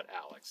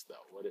Alex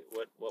though?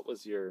 What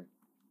was your?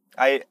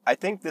 I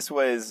think this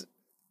was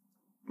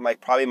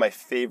probably my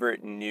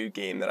favorite new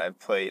game that I've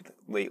played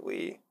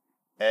lately,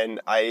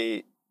 and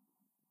I've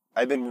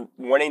been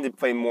wanting to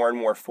play more and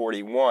more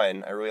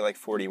 41. I really like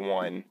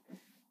 41,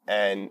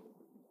 and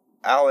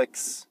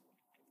Alex,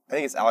 I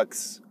think it's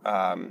Alex,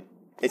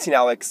 18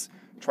 Alex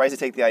tries to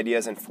take the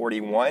ideas in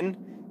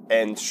 41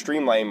 and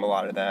streamline a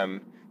lot of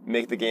them,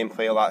 make the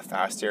gameplay a lot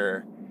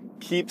faster,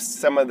 keeps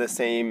some of the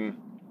same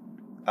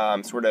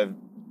sort of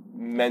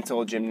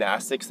mental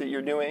gymnastics that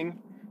you're doing,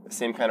 the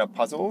same kind of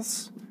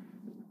puzzles,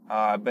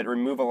 but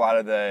remove a lot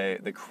of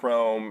the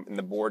chrome and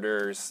the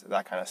borders,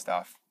 that kind of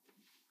stuff.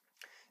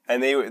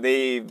 And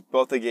they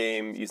built the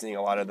game using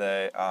a lot of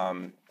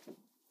the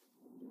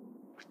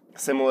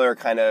similar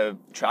kind of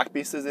track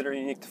pieces that are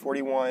unique to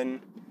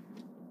 41.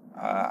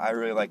 I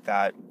really like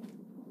that.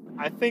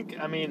 I think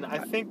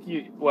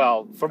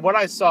from what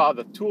I saw,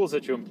 the tools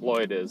that you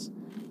employed is,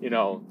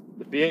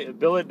 the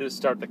ability to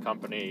start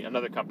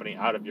another company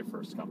out of your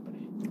first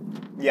company.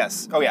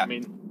 Yes. Oh, yeah. I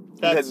mean,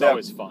 that's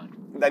always fun.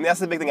 I mean, that's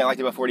the big thing I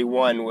liked about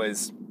 41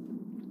 was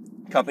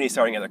companies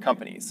starting other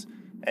companies.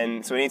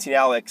 And so in 18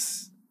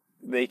 Alex,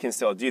 they can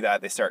still do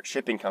that. They start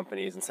shipping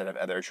companies instead of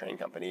other train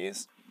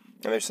companies.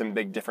 And there's some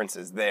big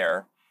differences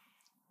there.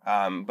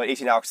 But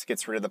 18 Alex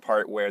gets rid of the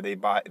part where they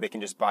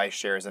can just buy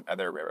shares of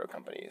other railroad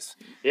companies.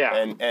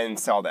 Yeah. And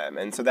sell them.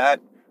 And so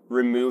that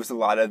removes a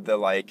lot of the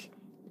like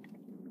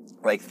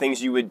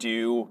things you would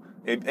do.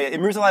 It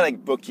removes a lot of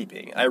like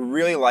bookkeeping. I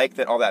really like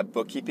that all that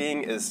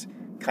bookkeeping is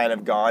kind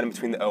of gone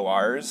between the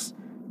ORs.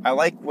 I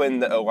like when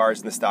the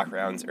ORs and the stock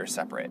rounds are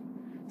separate.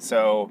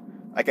 So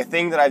like a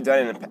thing that I've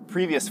done in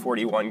previous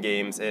 41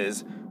 games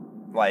is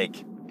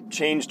like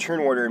change turn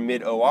order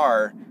mid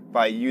OR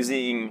by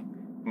using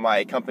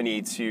my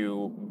company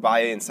to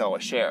buy and sell a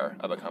share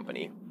of a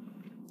company.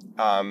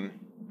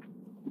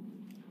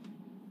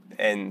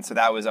 And so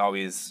that was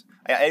always,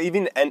 I've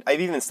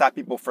even stopped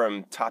people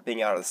from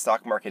topping out of the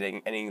stock market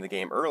and ending the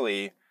game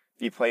early.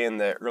 If you play in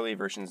the early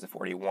versions of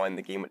 41,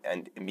 the game would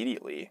end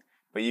immediately.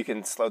 But you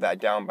can slow that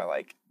down by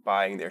like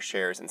buying their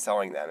shares and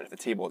selling them. And if the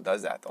table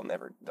does that,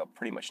 they'll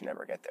pretty much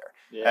never get there.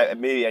 Yeah.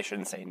 Maybe I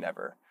shouldn't say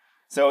never.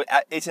 So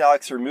 18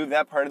 Alex removed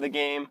that part of the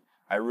game.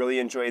 I really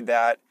enjoyed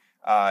that.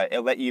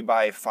 It let you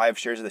buy 5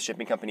 shares of the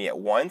shipping company at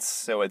once,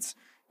 so it's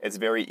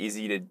very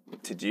easy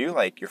to do.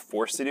 Like you're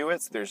forced to do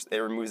it. So it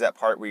removes that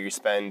part where you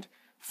spend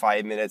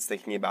 5 minutes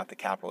thinking about the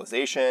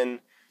capitalization.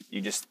 You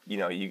just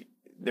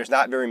there's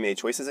not very many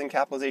choices in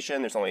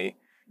capitalization.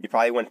 You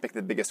probably want to pick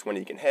the biggest one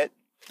you can hit,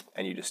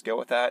 and you just go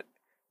with that.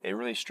 It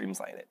really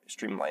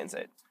streamlines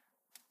it.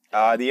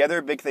 The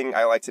other big thing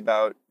I liked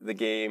about the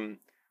game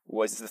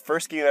was it's the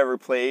first game I ever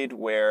played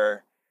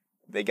where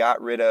they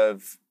got rid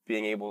of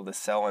being able to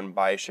sell and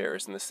buy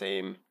shares in the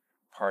same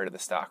part of the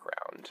stock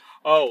round.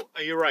 Oh,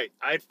 you're right.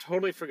 I've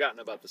totally forgotten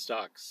about the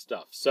stock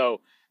stuff.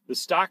 So the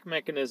stock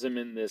mechanism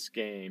in this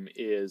game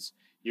is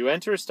you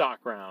enter a stock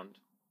round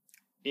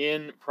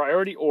in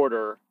priority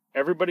order.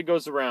 Everybody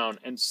goes around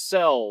and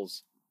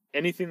sells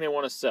anything they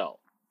want to sell.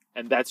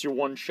 And that's your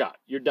one shot.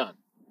 You're done.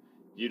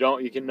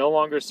 You can no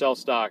longer sell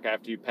stock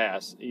after you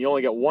pass. You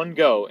only get one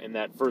go in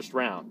that first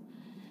round.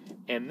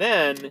 And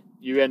then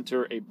you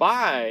enter a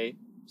buy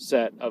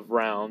set of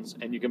rounds,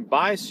 and you can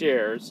buy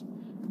shares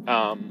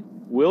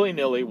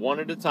willy-nilly, one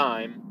at a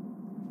time,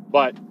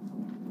 but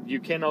you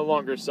can no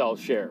longer sell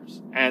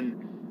shares.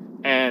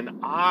 And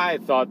I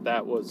thought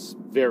that was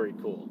very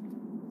cool.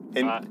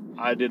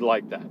 I did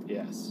like that,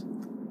 yes.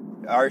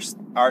 Our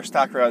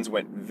stock rounds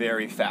went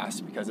very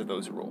fast because of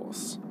those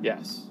rules.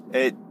 Yes.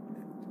 It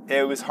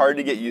was hard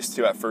to get used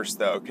to at first,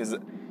 though, because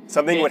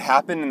something would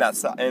happen in that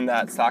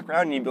stock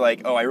round, and you'd be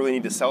like, "Oh, I really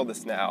need to sell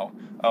this now.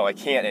 Oh, I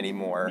can't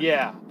anymore."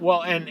 Yeah.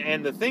 Well,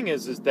 and the thing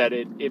is that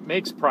it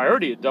makes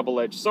priority a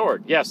double-edged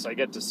sword. Yes, I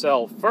get to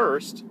sell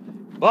first,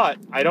 but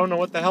I don't know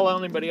what the hell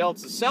anybody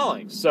else is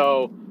selling.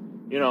 So,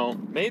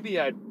 maybe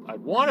I'd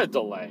want to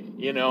delay.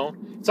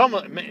 It's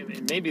almost,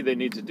 maybe they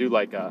need to do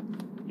like a,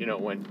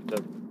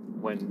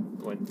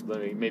 when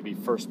they maybe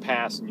first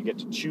pass and you get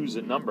to choose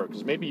a number,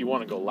 because maybe you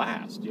want to go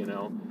last.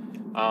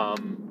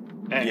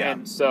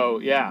 And so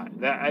yeah,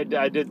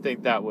 I did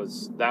think that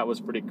was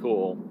pretty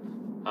cool.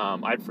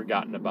 I'd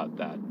forgotten about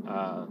that.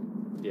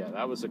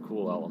 That was a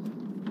cool element.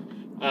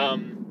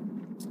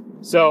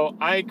 So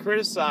I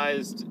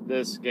criticized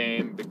this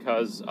game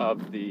because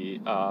of the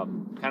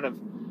kind of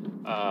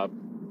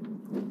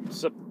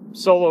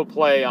solo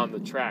play on the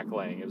track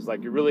laying. It was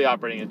like you're really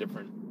operating in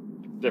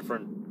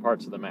different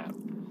parts of the map.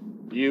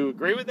 Do you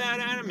agree with that,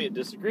 Adam? You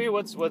disagree?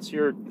 What's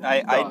your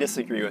I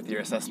disagree with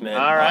your assessment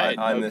All right,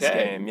 on this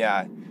game.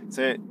 Yeah.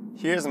 So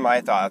here's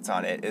my thoughts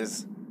on it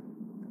is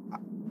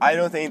I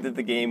don't think that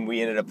the game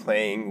we ended up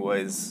playing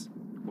was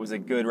a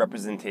good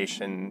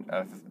representation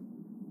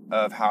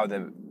of how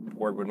the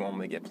board would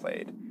normally get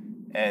played.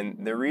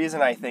 And the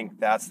reason I think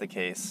that's the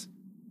case,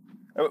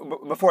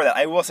 before that,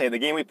 I will say the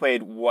game we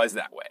played was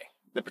that way.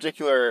 The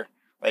particular,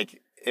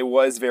 it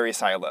was very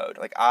siloed.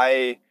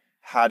 I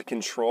had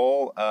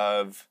control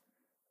of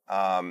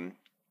a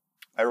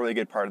really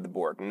good part of the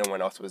board. No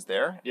one else was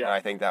there. Yeah. And I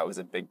think that was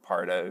a big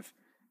part of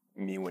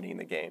me winning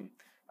the game.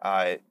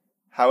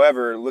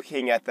 However,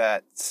 looking at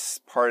that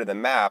part of the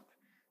map,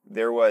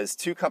 there was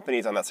 2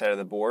 companies on that side of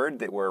the board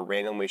that were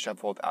randomly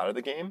shuffled out of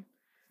the game.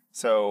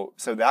 So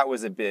that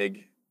was a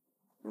big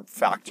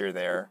factor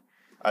there.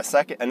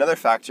 Another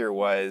factor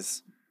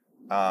was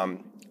I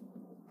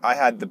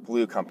had the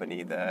blue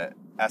company, the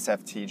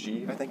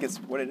SFTG, I think is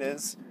what it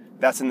is.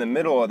 That's in the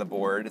middle of the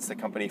board. It's the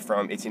company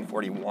from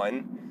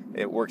 1841.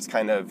 It works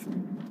kind of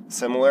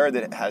similar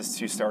that it has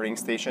 2 starting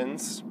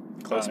stations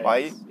close by.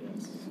 Yes.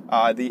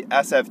 The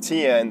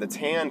SFTN, the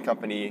TAN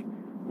company,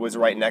 was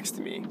right next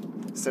to me,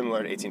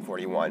 similar to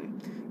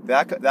 1841.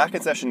 That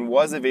concession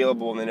was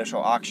available in the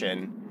initial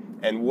auction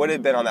and would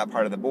have been on that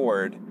part of the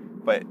board,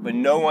 but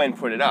no one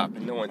put it up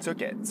and no one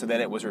took it. So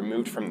then it was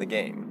removed from the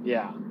game.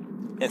 Yeah.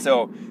 And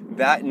so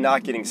that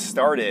not getting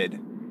started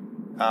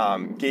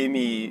gave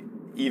me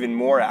even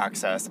more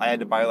access. I had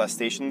to buy less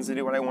stations to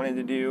do what I wanted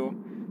to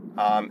do.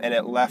 And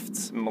it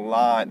left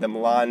Milan, the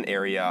Milan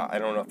area, I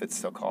don't know if it's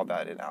still called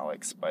that in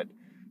Alex, but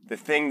the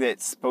thing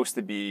that's supposed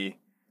to be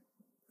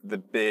the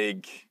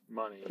big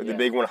money, the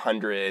big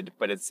 100,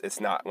 but it's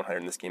not 100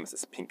 in this game, it's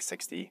this pink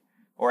 60.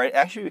 Or it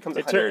actually becomes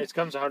 100. It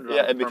becomes 100.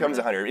 Yeah, it becomes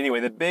 100. Anyway,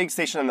 the big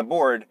station on the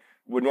board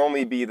would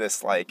normally be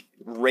this like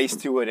race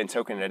to it and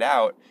token it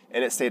out,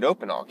 and it stayed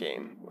open all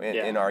game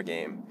in our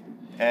game.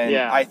 And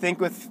I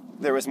think if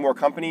there was more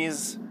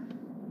companies,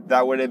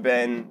 that would have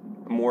been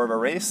more of a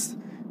race.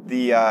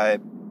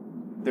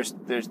 There's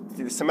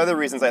some other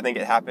reasons I think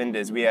it happened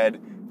is we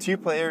had 2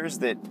 players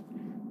that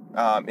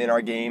in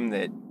our game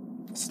that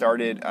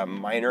started a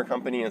minor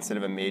company instead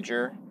of a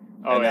major,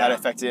 and that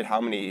affected how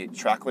many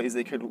track lays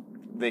they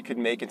could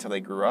make until they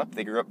grew up.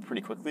 They grew up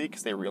pretty quickly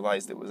because they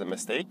realized it was a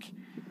mistake,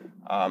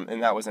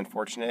 and that was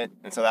unfortunate.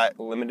 And so that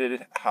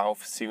limited how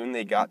soon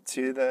they got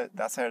to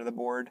that side of the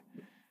board,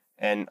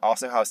 and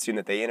also how soon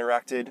that they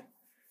interacted.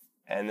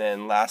 And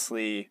then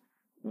lastly,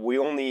 we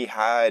only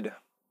had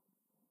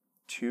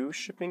 2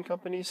 shipping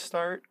companies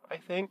start, I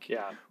think.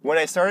 Yeah. When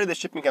I started the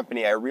shipping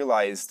company, I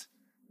realized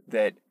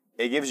that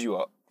it gives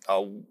you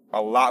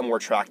a lot more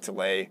track to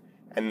lay,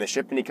 and the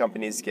shipping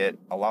companies get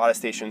a lot of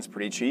stations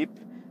pretty cheap,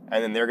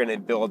 and then they're going to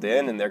build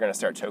in and they're going to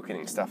start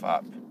tokening stuff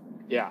up.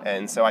 Yeah.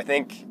 And so I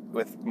think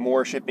with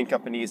more shipping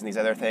companies and these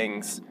other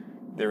things,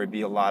 there would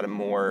be a lot of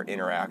more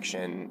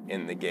interaction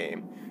in the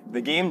game.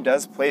 The game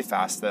does play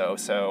fast though,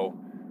 so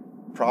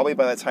probably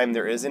by the time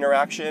there is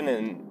interaction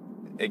and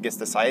it gets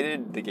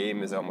decided, the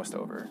game is almost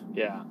over.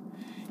 Yeah.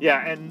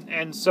 Yeah,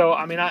 and so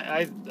I mean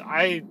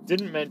I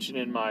didn't mention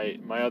in my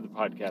other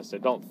podcast, I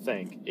don't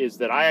think, is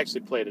that I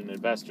actually played an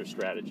investor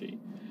strategy.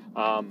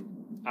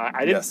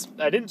 I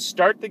didn't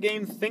start the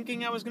game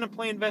thinking I was going to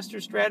play investor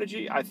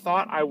strategy. I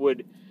thought I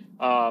would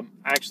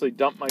actually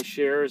dump my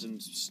shares and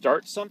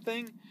start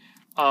something.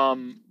 But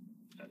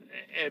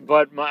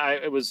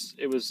it was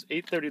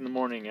 8:30 in the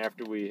morning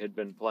after we had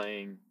been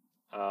playing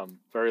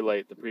very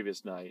late the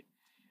previous night.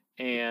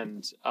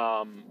 And it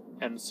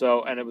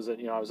was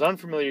I was an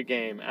unfamiliar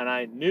game, and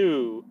I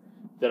knew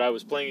that I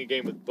was playing a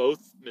game with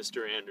both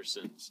Mr.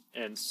 Andersons,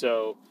 and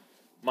so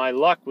my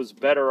luck was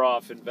better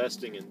off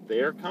investing in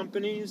their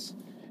companies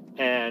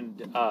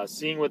and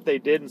seeing what they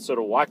did and sort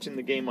of watching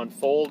the game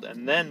unfold,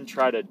 and then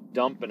try to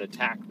dump and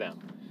attack them.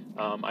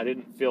 I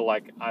didn't feel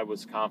like I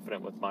was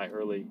confident with my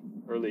early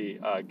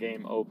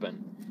game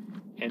open,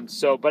 and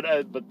so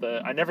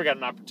I never got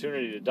an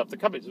opportunity to dump the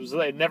companies.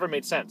 It never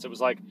made sense. It was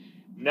like,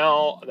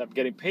 no, I'm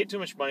getting paid too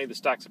much money. The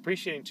stock's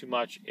appreciating too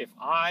much. If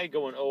I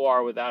go in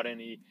OR without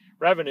any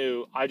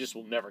revenue, I just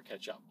will never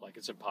catch up. Like,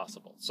 it's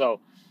impossible.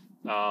 So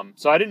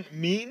I didn't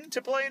mean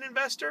to play an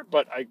investor,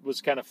 but I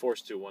was kind of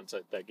forced to once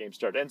that game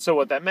started. And so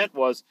what that meant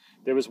was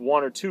there was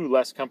 1 or 2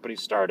 less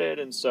companies started,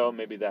 and so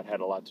maybe that had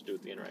a lot to do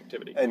with the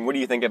interactivity. And what do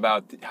you think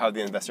about how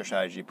the investor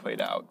strategy played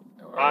out?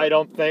 I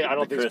don't think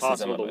it's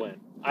possible to win.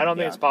 I don't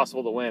think it's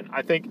possible to win.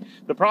 I think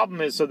the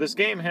problem is, so this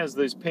game has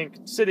these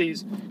pink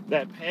cities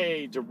that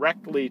pay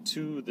directly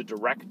to the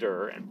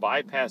director and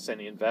bypass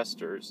any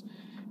investors,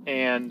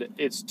 and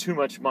it's too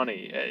much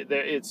money.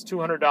 It's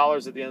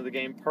 $200 at the end of the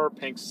game per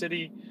pink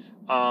city,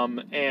 I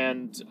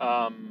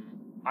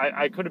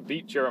could have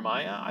beat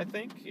Jeremiah, I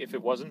think, if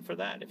it wasn't for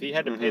that. If he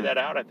had to pay that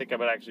out, I think I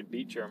would actually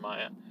beat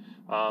Jeremiah.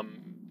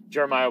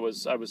 Jeremiah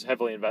I was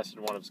heavily invested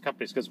in one of his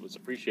companies because it was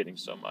appreciating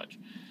so much.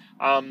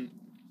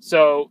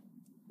 So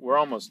we're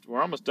almost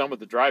done with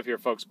the drive here,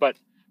 folks. But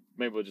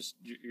maybe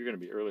you're going to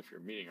be early for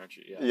your meeting, aren't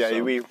you?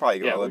 Yeah, we probably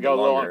go a little bit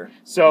longer.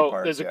 So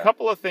there's a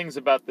couple of things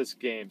about this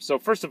game. So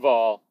first of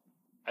all,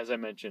 as I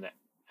mentioned,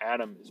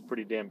 Adam is a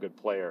pretty damn good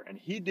player, and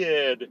he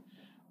did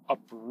a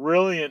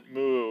brilliant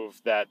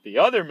move that the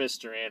other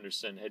Mr.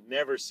 Anderson had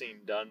never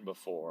seen done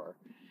before,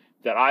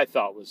 that I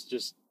thought was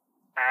just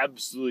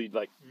absolutely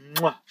like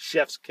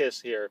chef's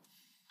kiss here.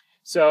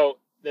 So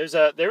there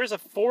is a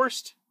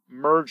forced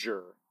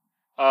merger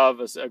of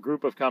a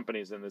group of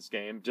companies in this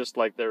game, just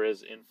like there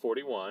is in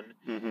 41.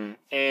 Mm-hmm.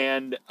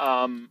 And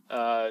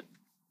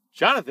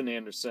Jonathan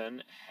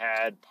Anderson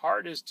had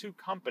parred his 2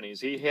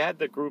 companies. He had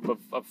the group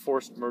of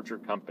forced merger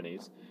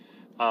companies,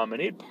 and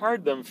he had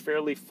parred them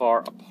fairly far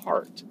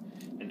apart.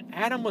 And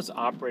Adam was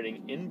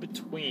operating in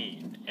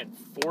between and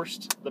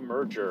forced the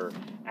merger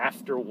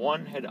after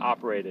one had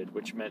operated,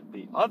 which meant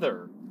the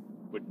other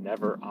would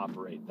never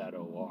operate that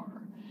OR.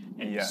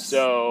 And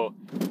so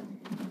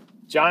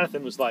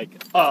Jonathan was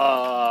like,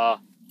 I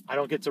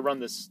don't get to run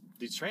these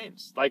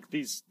trains. Like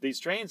these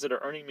trains that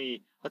are earning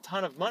me a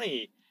ton of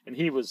money. And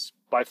he was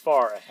by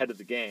far ahead of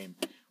the game.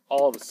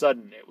 All of a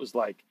sudden, it was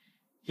like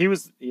he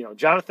was,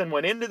 Jonathan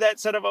went into that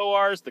set of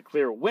ORs the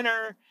clear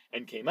winner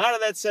and came out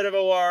of that set of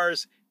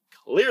ORs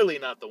clearly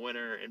not the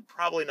winner and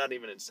probably not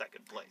even in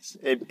second place.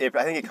 I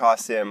think it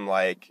cost him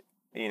like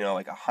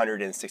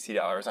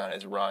 $160 on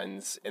his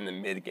runs in the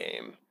mid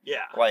game.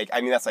 Yeah.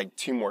 That's like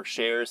 2 more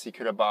shares he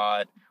could have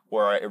bought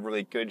or a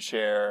really good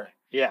share.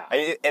 Yeah.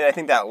 And I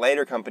think that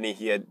later company,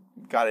 he had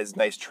got his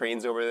nice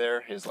trains over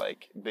there, his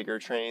like bigger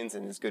trains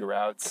and his good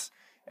routes.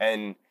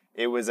 And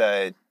it was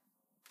a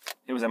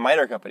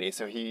minor company,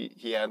 so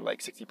he had like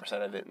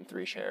 60% of it in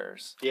 3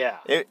 shares. Yeah.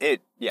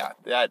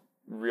 That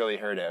really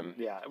hurt him.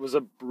 Yeah, it was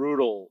a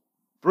brutal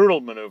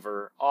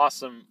maneuver.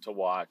 Awesome to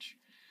watch.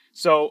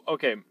 So,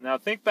 okay, now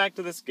think back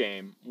to this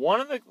game.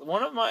 One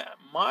of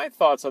my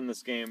thoughts on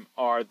this game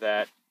are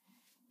that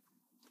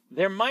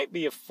there might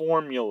be a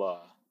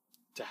formula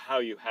to how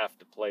you have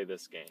to play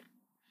this game.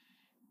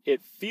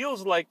 It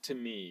feels like to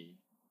me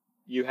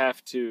you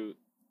have to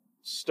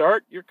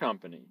start your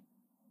company.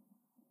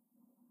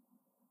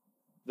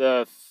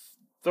 The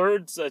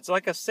third, it's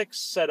like a 6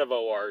 set of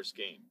ORs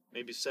game.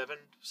 Maybe 6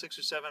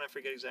 or 7, I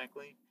forget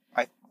exactly.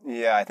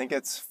 I think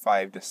it's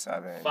 5 to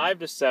 7. 5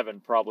 to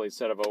 7 probably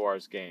set of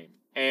ORs game.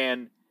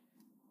 And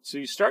so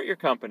you start your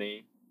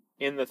company.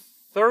 In the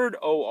third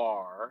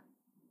OR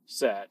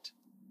set,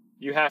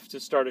 you have to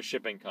start a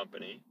shipping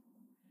company.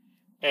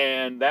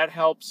 And that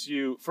helps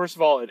you, first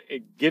of all,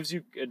 it gives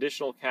you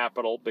additional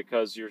capital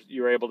because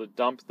you're able to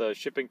dump the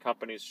shipping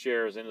company's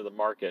shares into the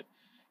market.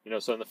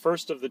 So in the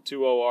first of the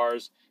 2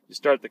 ORs, you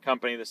start the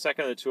company. The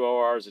second of the 2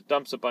 ORs, it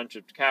dumps a bunch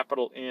of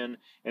capital in,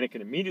 and it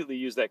can immediately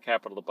use that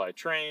capital to buy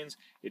trains.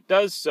 It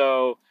does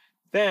so.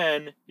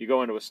 Then you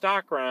go into a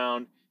stock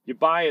round. You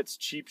buy its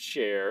cheap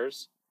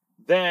shares.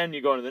 Then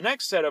you go into the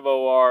next set of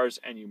ORs,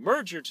 and you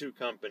merge your 2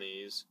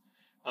 companies,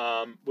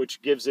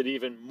 which gives it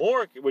even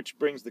more, which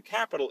brings the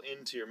capital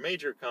into your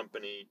major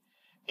company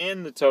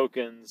and the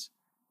tokens.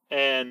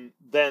 And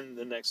then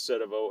the next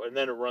set of and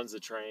then it runs the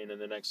train, and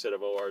the next set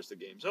of ORs, the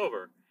game's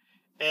over.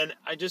 And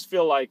I just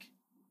feel like,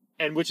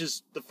 and which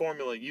is the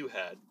formula you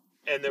had,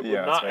 and that would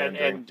not,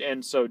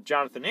 and so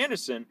Jonathan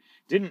Anderson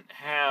didn't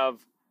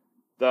have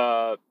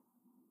I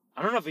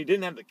don't know if he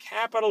didn't have the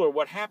capital or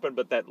what happened,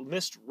 but that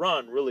missed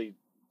run really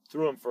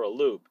threw him for a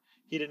loop.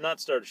 He did not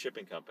start a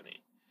shipping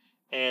company,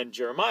 and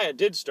Jeremiah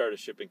did start a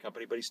shipping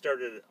company, but he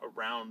started a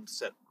round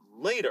set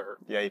later.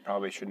 Yeah, he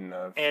probably shouldn't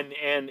have. And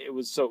it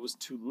was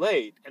too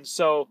late. And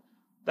so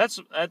that's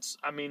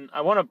I mean,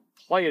 I want to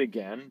play it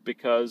again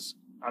because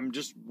I'm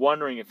just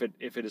wondering if it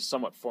is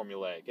somewhat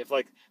formulaic. If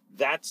like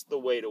that's the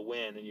way to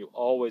win and you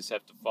always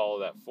have to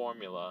follow that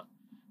formula,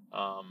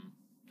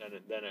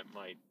 then it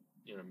might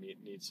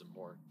need some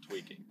more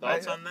tweaking.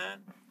 Thoughts on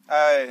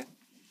that?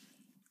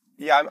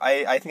 Yeah,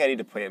 I think I need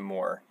to play it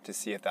more to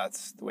see if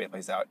that's the way it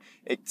plays out.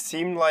 It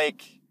seemed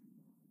like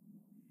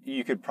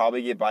you could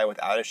probably get by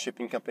without a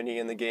shipping company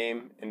in the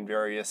game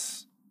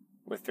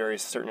with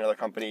various certain other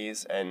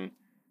companies, and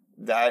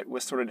that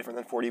was sort of different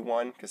than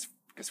 41 because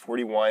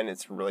 41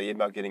 it's really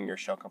about getting your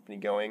shell company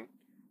going.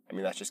 I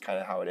mean, that's just kind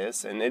of how it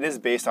is, and it is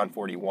based on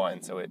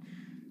 41, so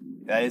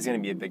that is going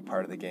to be a big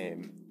part of the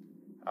game.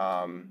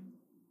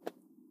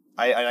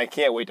 I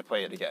can't wait to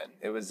play it again.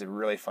 It was a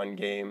really fun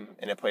game,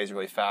 and it plays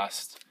really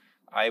fast.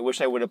 I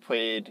wish I would have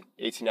played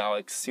 18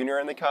 Alex sooner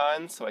in the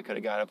con, so I could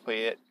have got to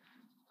play it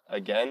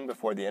again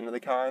before the end of the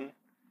con,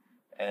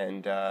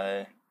 and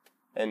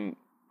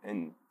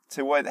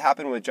to what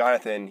happened with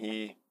Jonathan,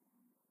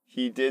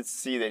 he did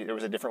see that there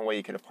was a different way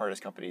he could have parted his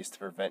companies to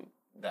prevent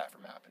that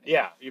from happening.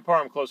 Yeah, you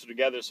part them closer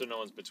together so no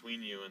one's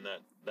between you, and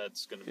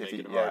that's going to make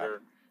it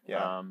harder.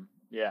 Yeah.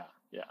 Yeah.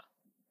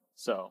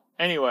 So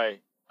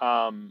anyway,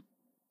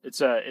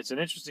 it's an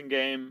interesting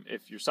game.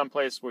 If you're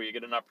someplace where you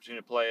get an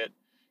opportunity to play it,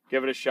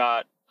 give it a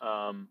shot.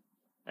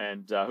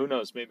 And who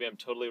knows? Maybe I'm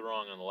totally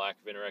wrong on the lack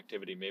of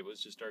interactivity. Maybe it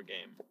was just our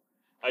game.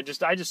 I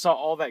just saw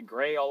all that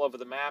gray all over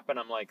the map, and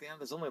I'm like, yeah,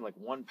 there's only like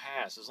one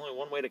pass. There's only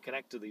one way to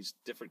connect to these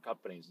different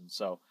companies, and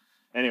so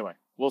anyway,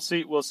 we'll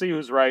see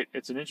who's right.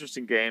 It's an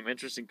interesting game,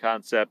 interesting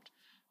concept.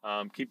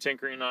 Keep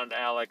tinkering on it,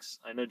 Alex.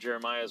 I know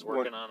Jeremiah is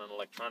working on an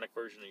electronic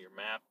version of your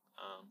map.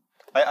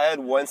 I had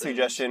one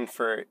suggestion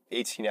for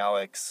 18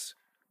 Alex.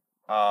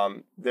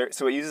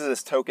 So it uses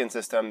this token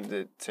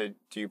system to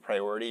do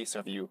priority. So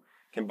if you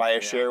can buy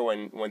a share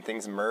when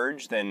things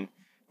merge, then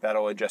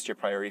that'll adjust your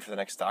priority for the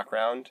next stock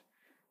round.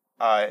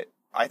 I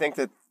think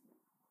that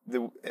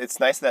it's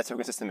nice that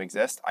token system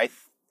exists. I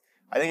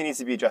think it needs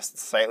to be adjusted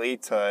slightly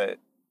to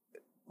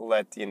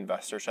let the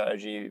investor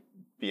strategy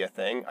be a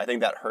thing. I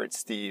think that hurts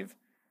Steve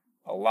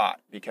a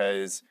lot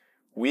because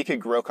we could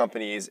grow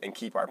companies and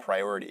keep our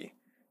priority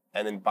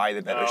and then buy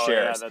the better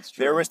shares. Yeah, that's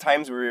true. There was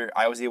times where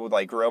I was able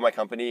to grow my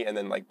company and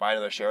then buy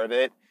another share of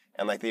it,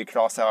 and they could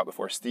all sell out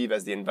before Steve,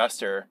 as the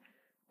investor,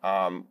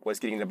 was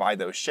getting to buy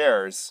those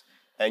shares,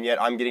 and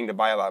yet I'm getting to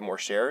buy a lot more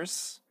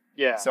shares.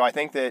 Yeah. So I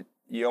think that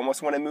you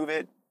almost want to move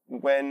it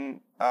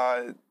when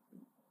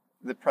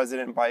the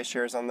president buys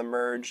shares on the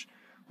merge.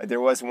 There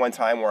was one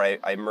time where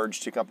I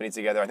merged 2 companies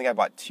together. I think I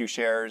bought 2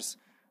 shares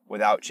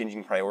without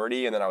changing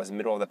priority, and then I was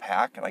middle of the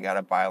pack, and I got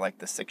to buy like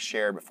the 6th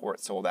share before it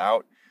sold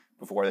out,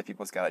 before the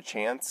people's got a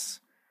chance.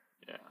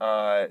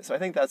 Yeah. So I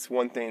think that's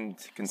one thing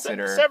to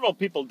consider. Several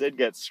people did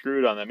get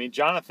screwed on that. I mean,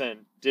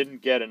 Jonathan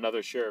didn't get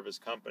another share of his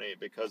company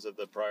because of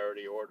the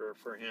priority order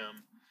for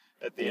him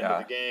at the end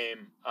of the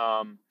game.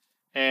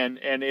 And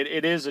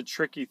it is a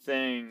tricky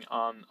thing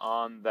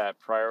on that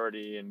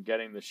priority and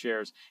getting the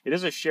shares. It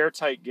is a share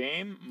tight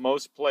game.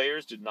 Most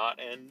players did not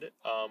end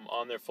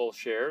on their full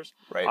shares.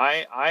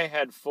 Right. I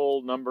had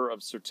full number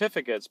of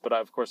certificates, but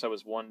of course I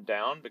was one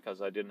down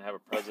because I didn't have a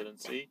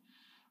presidency.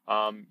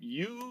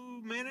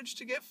 You managed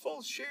to get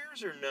full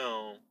shares or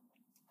no?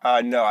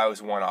 No, I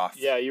was one off.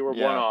 Yeah, you were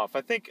one off.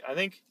 I think I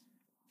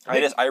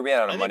ran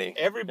out of money.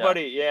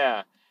 Everybody,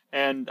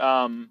 and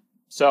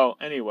so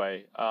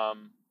anyway, all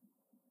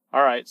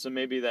right, so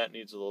maybe that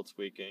needs a little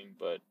tweaking,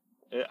 but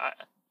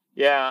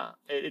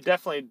it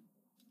definitely.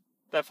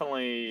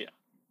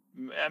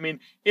 I mean,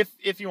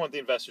 if you want the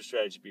investor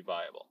strategy to be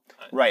viable,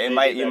 right? It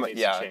might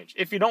change.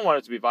 If you don't want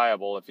it to be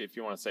viable, if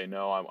you want to say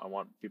no, I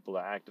want people to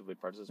actively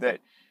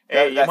participate.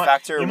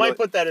 You might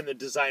put that in the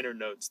designer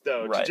notes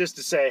though, right. just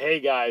to say, hey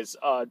guys,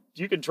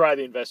 you can try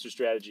the investor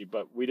strategy,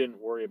 but we didn't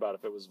worry about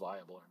if it was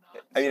viable or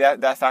not. I mean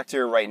that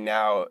factor right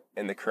now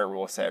in the current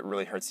rule set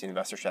really hurts the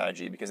investor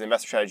strategy, because the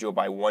investor strategy will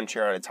buy one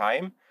share at a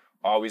time,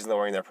 always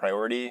lowering their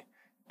priority,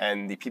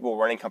 and the people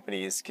running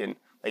companies can.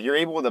 Like, you're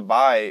able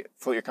to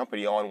float your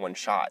company all in one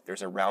shot.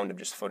 There's a round of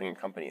just floating your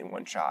company in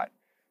one shot.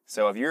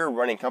 So if you're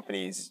running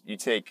companies, you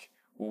take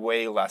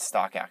way less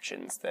stock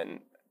actions than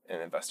an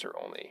investor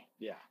only.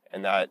 Yeah.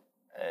 But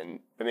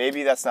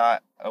maybe that's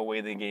not a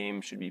way the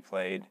game should be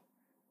played.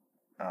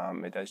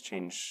 It does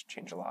change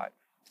a lot.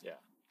 Yeah.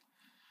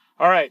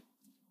 All right.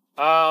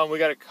 We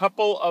got a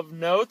couple of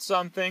notes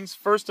on things.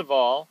 First of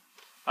all,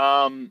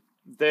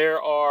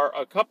 there are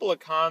a couple of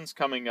cons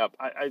coming up.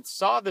 I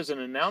saw there's an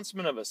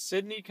announcement of a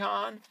Sydney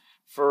con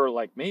for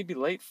like maybe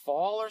late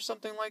fall or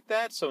something like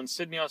that. So in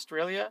Sydney,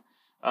 Australia.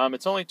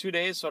 It's only 2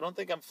 days, so I don't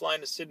think I'm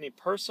flying to Sydney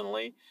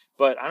personally.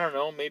 But I don't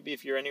know, maybe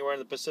if you're anywhere in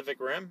the Pacific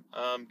Rim,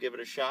 give it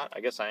a shot. I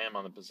guess I am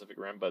on the Pacific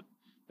Rim, but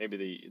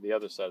maybe the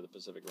other side of the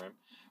Pacific Rim.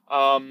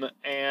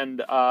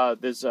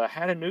 There's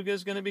Chattanooga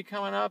is going to be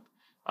coming up.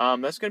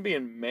 That's going to be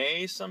in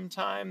May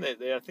sometime.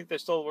 I think they're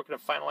still working on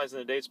finalizing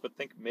the dates, but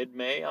think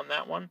mid-May on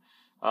that one.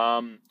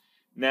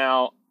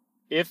 Now,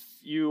 if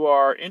you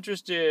are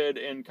interested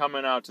in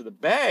coming out to the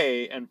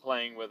Bay and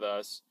playing with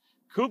us,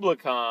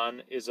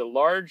 KublaCon is a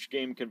large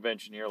game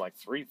convention here, like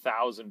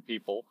 3,000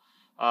 people.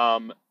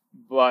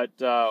 But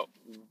a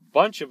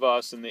bunch of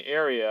us in the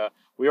area,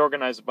 we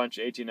organize a bunch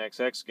of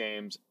 18xx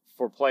games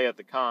for play at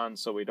the con,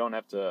 so we don't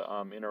have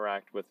to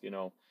interact with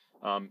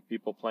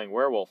people playing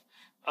Werewolf.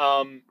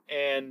 So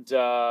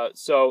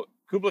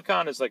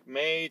KublaCon is like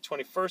May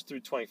 21st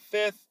through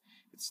 25th.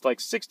 It's like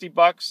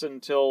 $60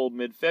 until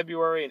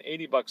mid-February and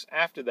 $80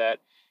 after that.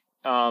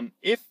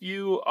 If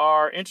you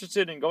are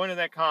interested in going to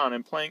that con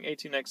and playing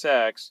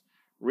 18xx,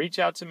 reach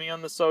out to me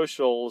on the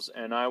socials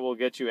and I will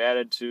get you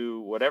added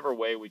to whatever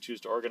way we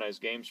choose to organize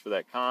games for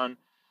that con.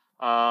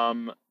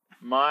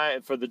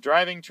 For the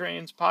Driving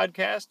Trains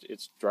podcast,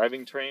 it's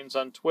Driving Trains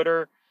on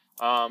Twitter.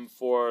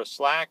 For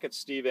Slack,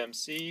 it's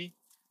SteveMC.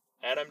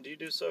 Adam, do you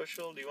do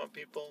social? Do you want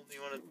to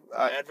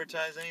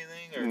advertise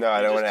anything? Or no,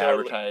 I don't want to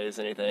advertise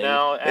anything.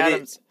 No,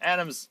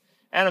 Adam's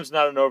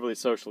not an overly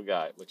social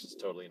guy, which is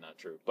totally not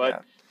true.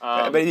 But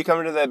but if you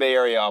come to the Bay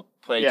Area, I'll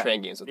play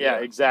train games with you. Yeah,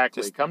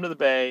 exactly. Come to the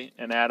Bay,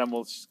 and Adam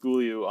will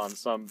school you on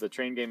the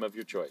train game of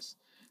your choice.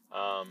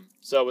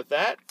 So with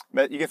that,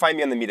 but you can find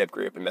me on the Meetup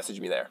group and message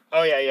me there.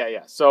 Oh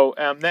yeah. So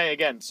I'll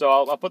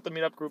put the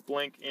Meetup group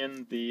link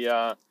in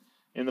the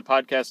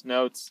podcast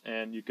notes,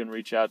 and you can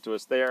reach out to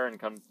us there and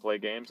come play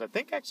games. I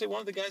think actually one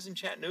of the guys in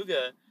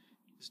Chattanooga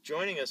is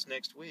joining us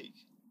next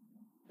week.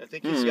 I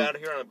think he's out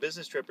here on a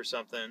business trip or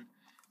something.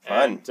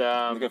 Fun.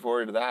 And, looking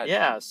forward to that.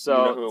 Yeah, so you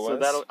know who it was? So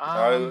that'll.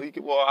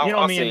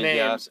 I'll me in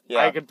names. Yeah.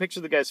 I can picture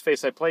the guy's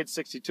face. I played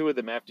 62 with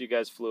him after you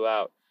guys flew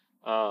out.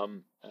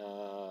 I'm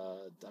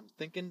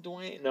thinking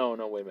Dwayne. No,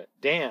 wait a minute.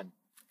 Dan.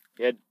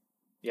 I'm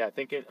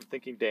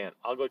thinking Dan.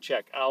 I'll go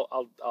check. I'll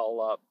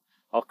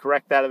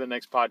correct that in the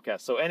next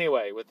podcast. So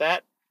anyway, with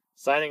that,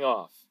 signing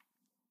off.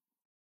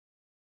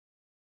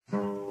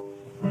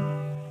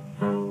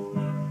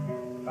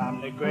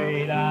 From the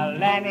great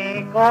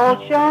Atlantic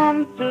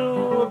Ocean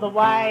to the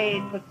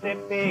wide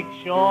Pacific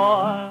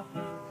shore,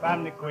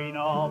 from the queen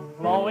of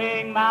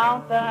flowing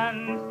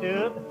mountains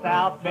to the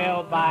South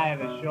Belle by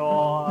the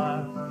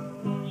shore.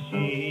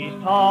 She's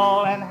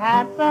tall and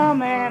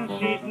handsome and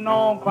she's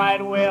known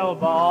quite well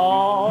by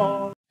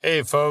all.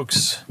 Hey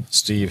folks,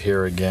 Steve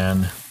here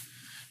again.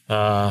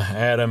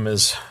 Adam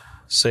is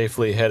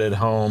safely headed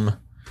home.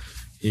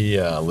 He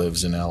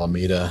lives in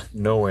Alameda,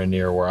 nowhere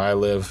near where I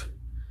live.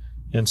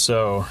 And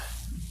so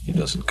he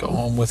doesn't go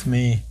home with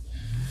me.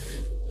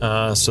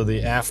 So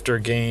the after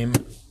game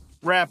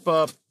wrap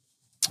up,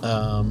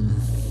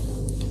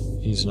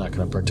 he's not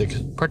going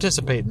to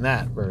participate in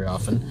that very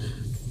often.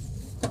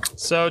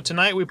 So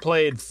tonight we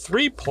played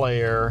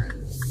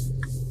 3-player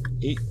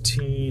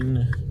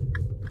 18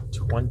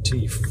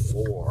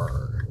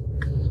 24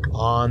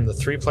 on the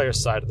 3-player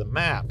side of the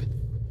map.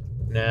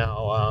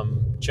 Now,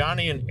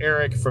 Johnny and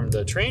Eric from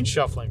the Train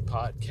Shuffling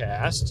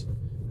podcast,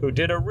 who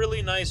did a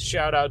really nice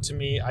shout out to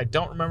me. I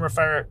don't remember if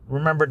I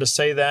remember to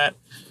say that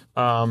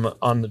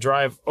on the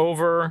drive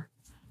over,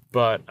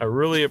 but I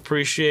really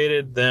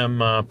appreciated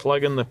them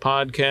plugging the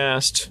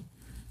podcast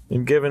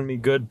and giving me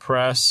good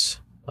press.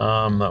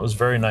 That was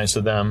very nice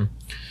of them.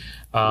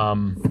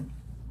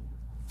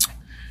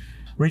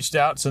 Reached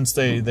out since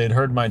they'd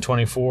heard my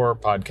 24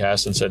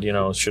 podcast and said,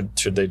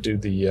 should they do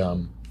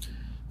the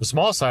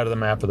small side of the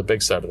map or the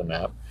big side of the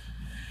map?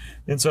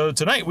 And so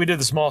tonight we did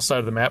the small side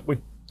of the map. We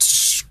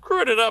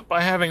screwed it up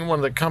by having one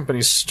of the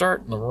companies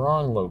start in the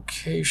wrong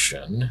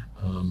location.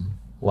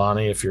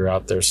 Lonnie, if you're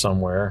out there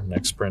somewhere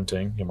next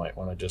printing, you might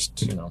want to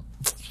just,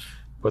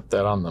 put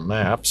that on the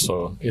map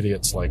so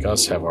idiots like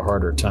us have a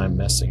harder time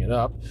messing it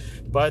up.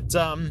 But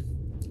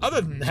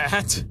other than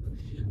that,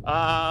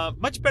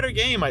 much better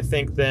game, I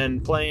think, than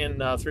playing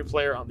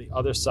 3-player on the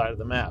other side of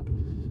the map.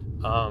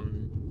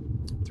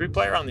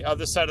 3-player on the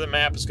other side of the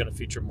map is going to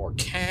feature more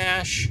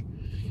cash.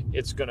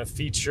 It's going to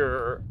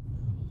feature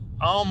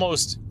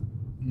almost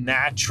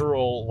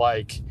natural,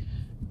 like,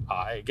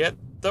 I get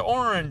the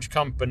orange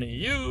company,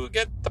 you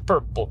get the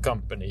purple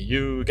company,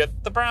 you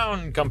get the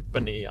brown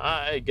company,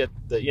 I get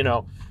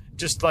the,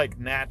 just like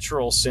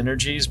natural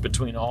synergies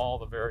between all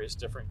the various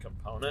different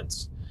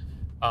components.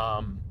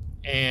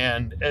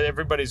 And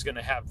everybody's going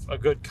to have a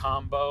good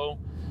combo.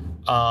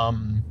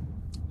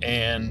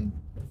 And,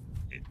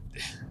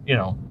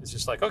 it's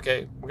just like,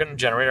 okay, we're going to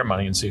generate our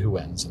money and see who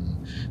wins.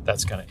 And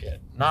that's kind of it.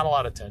 Not a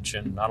lot of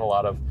tension, not a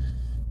lot of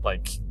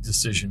like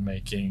decision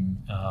making.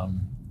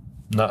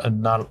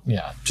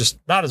 Just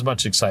not as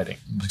much excitement.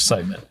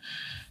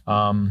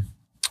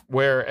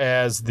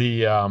 Whereas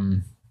the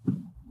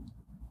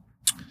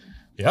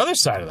other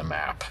side of the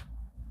map,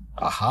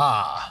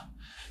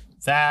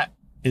 that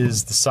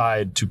is the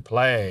side to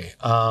play.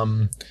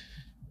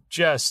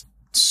 Just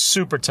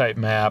super tight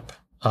map.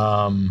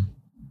 I'm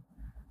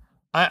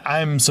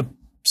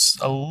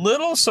a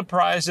little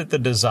surprised at the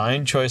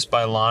design choice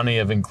by Lonnie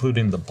of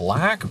including the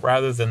black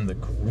rather than the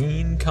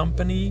green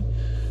company.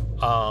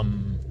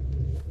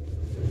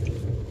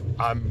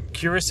 I'm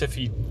curious if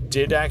he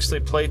did actually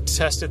play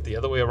test it the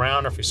other way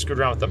around, or if he screwed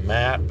around with the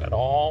map at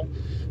all.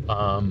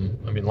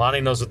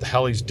 Lonnie knows what the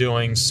hell he's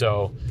doing,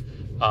 so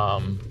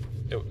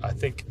I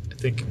think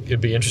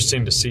it'd be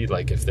interesting to see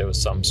like if there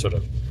was some sort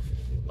of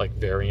like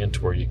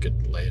variant where you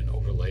could lay an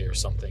overlay or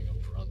something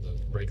over on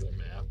the regular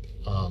map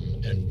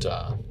and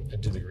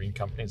do the green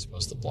company as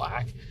opposed to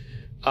black.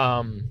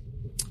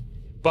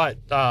 But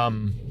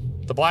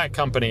the black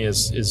company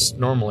is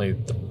normally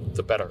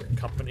the better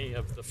company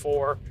of the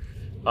 4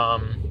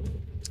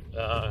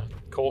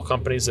 coal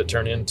companies that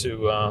turn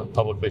into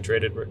publicly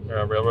traded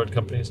railroad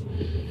companies.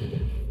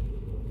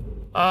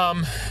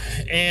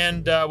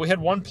 And we had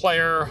one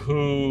player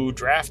who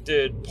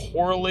drafted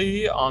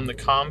poorly on the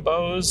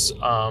combos,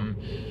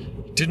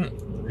 didn't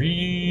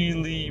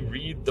really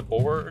read the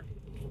board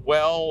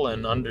well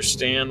and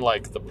understand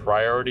like the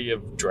priority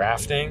of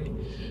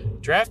drafting.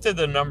 Drafted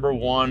the number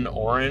 1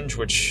 orange,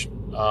 which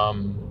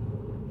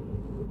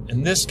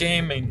in this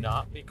game may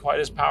not be quite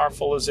as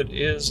powerful as it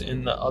is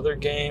in the other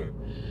game.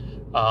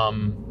 But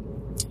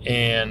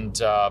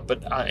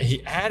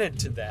he added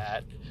to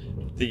that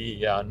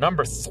the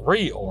number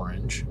 3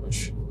 orange,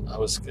 which I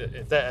was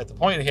at the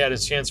point he had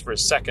his chance for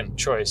his second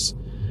choice.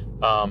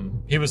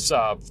 He was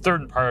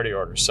third in priority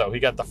order, so he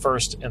got the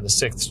first and the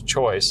 6th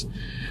choice.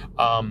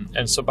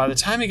 And so by the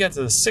time he got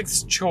to the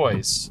 6th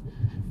choice,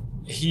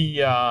 he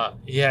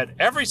had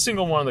every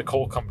single one of the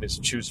coal companies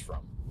to choose from,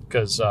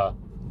 because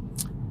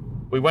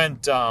we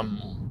went.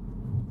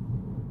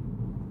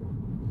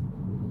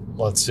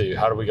 Let's see,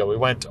 how do we go? We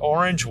went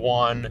orange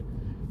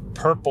 1,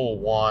 purple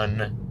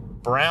 1,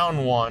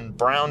 brown 1,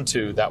 brown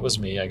 2. That was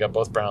me. I got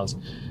both browns.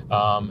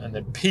 And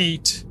then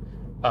Pete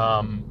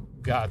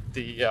got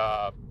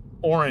the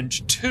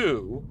orange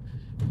 2.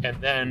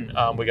 And then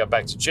we got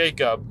back to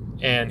Jacob,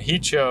 and he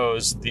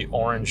chose the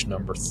orange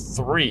number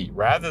 3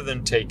 rather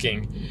than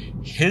taking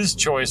his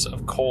choice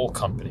of coal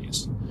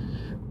companies.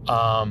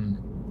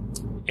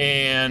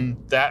 And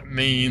that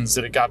means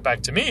that it got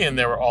back to me, and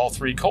there were all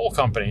 3 coal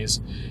companies.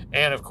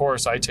 And of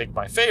course, I take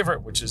my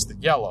favorite, which is the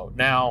yellow.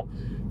 Now,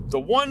 the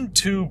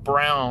 1-2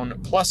 brown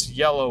plus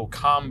yellow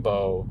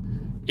combo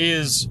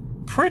is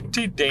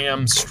pretty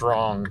damn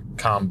strong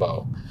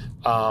combo.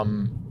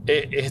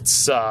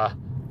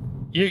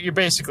 You're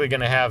basically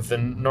going to have the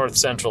north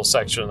central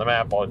section of the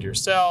map all to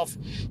yourself.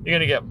 You're going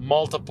to get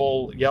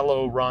multiple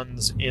yellow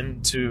runs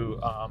into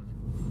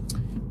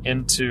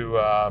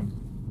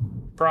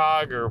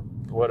Prague or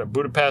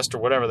Budapest or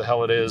whatever the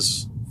hell it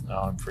is.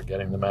 Oh, I'm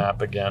forgetting the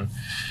map again.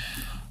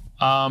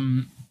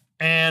 And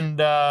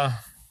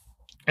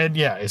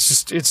yeah,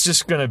 it's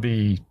just going to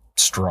be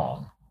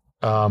strong.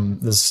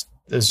 There's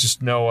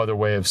just no other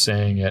way of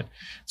saying it.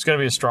 It's going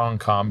to be a strong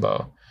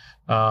combo.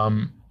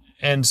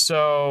 And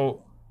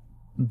so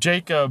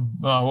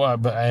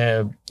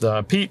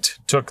Pete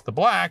took the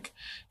black.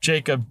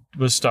 Jacob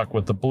was stuck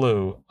with the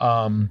blue.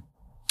 And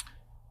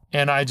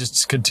I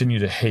just continue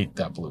to hate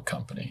that blue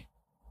company.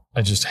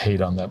 I just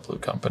hate on that blue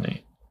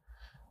company.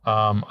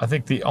 I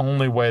think the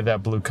only way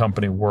that blue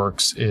company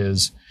works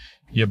is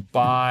you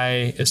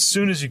buy, as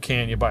soon as you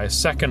can, you buy a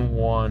second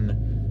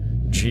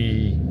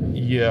 1G.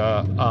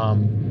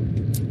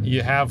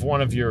 You have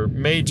one of your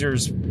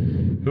majors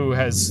who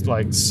has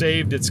like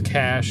saved its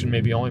cash and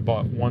maybe only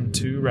bought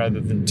 1-2 rather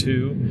than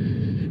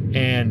 2.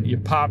 And you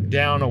pop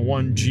down a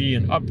 1G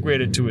and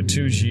upgrade it to a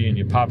 2G and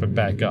you pop it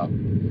back up.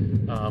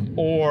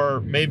 Or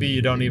maybe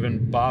you don't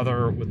even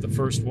bother with the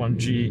first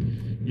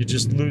 1G. You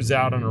just lose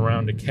out on a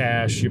round of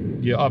cash.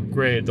 You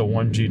upgrade the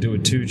 1G to a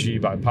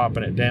 2G by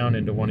popping it down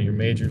into one of your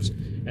majors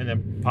and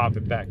then pop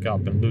it back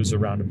up and lose a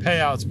round of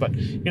payouts. But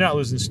you're not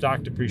losing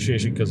stock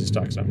depreciation because the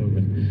stock's not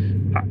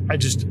moving. I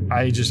just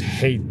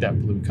hate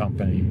that blue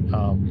company.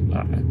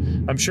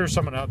 I'm sure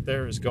someone out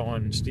there is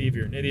going, Steve,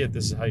 you're an idiot.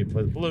 This is how you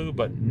play the blue.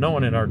 But no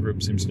one in our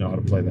group seems to know how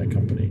to play that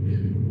company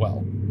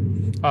well.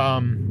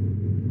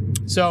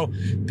 So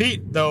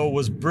Pete, though,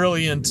 was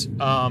brilliant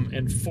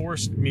and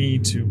forced me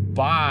to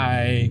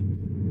buy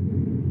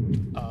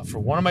for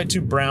one of my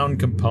 2 brown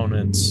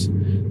components.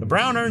 The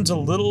brown earns a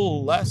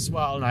little less.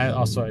 Well, and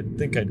I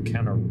think I'd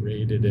kind of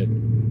rated it,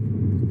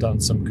 done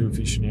some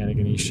goofy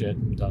shenanigan-y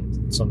shit,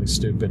 done something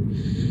stupid.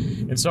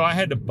 And so I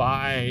had to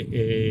buy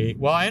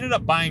I ended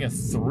up buying a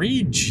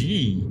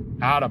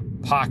 3G out of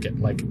pocket.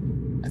 Like,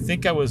 I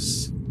think I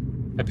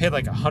paid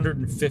like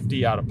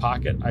 $150 out of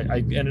pocket.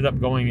 I ended up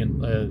going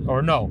in,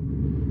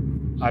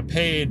 I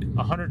paid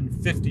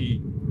 $150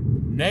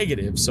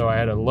 negative, so I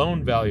had a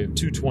loan value of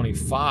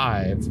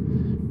 $225.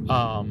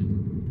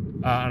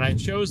 And I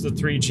chose the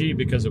 3G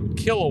because it would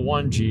kill a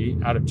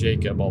 1G out of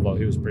Jacob, although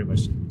he was pretty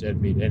much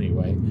dead meat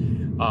anyway.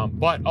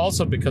 But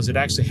also because it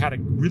actually had a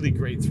really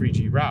great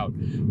 3G route,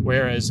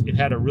 whereas it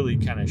had a really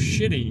kind of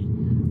shitty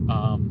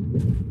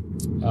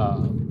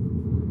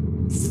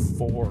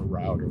 4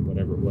 route or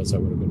whatever it was I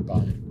would have been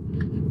buying.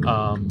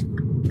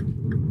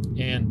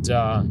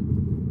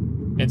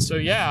 And so,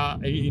 yeah,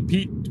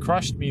 Pete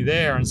crushed me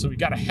there. And so he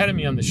got ahead of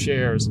me on the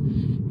shares.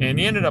 And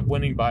he ended up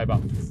winning by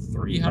about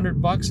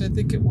 $300, I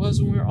think it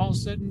was, when we were all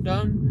said and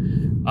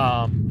done.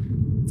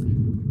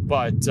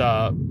 But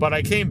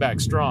I came back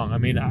strong. I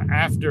mean,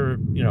 after,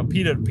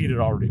 Pete had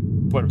already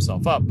put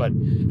himself up. But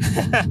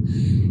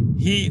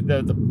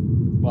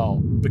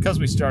because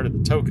we started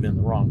the token in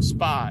the wrong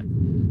spot,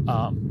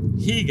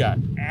 he got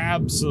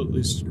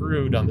absolutely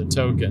screwed on the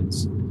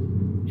tokens.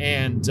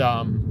 And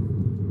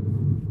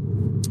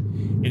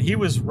he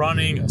was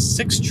running a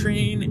 6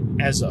 train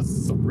as a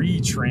 3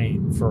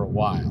 train for a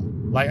while.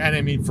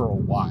 For a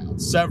while.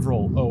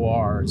 Several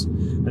ORs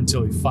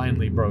until he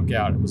finally broke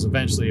out and was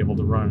eventually able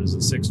to run as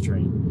a 6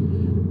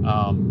 train.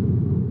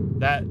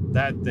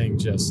 That thing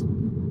just,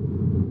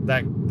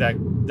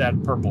 that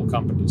purple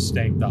company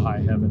stank to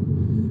high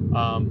heaven.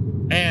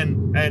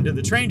 And to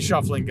the train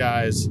shuffling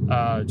guys,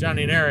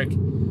 Johnny and Eric,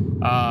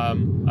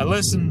 I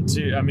listened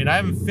to, I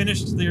haven't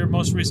finished your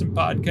most recent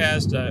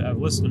podcast. I've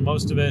listened to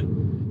most of it.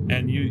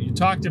 And you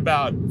talked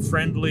about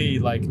friendly,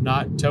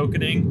 not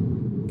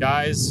tokening.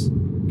 Guys,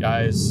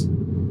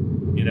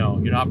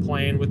 you're not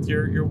playing with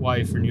your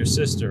wife and your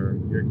sister.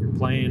 You're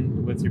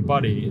playing with your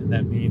buddy. And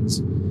that means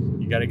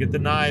you got to get the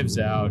knives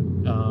out.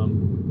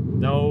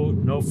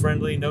 No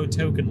friendly, no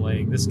token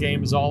laying. This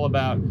game is all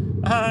about,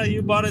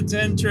 you bought a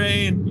 10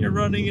 train. You're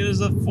running it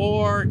as a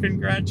 4.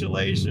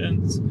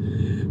 Congratulations.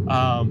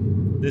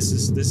 This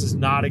is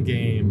not a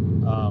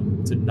game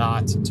to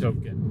not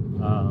token.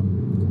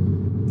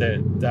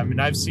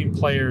 I've seen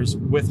players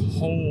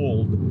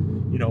withhold,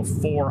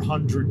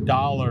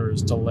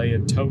 $400 to lay a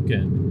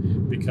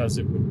token because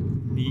it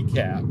would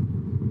kneecap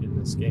in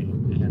this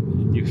game,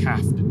 and you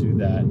have to do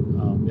that.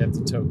 You have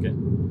to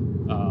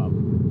token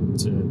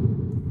to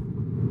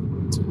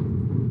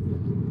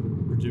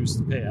reduce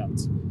the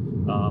payouts.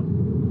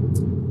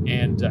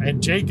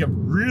 And Jacob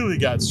really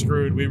got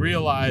screwed. We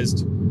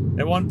realized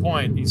at one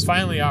point he's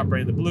finally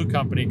operating the blue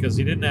company because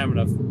he didn't have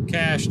enough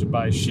cash to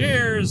buy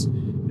shares.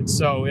 And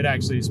so it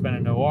actually spent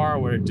an OR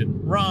where it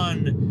didn't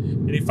run,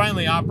 and he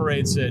finally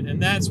operates it.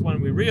 And that's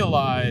when we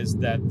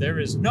realized that there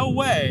is no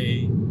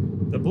way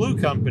the blue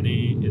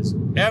company is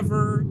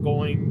ever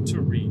going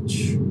to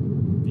reach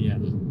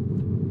Vienna.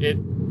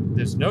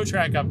 There's no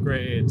track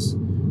upgrades.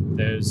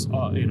 There's,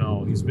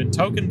 he's been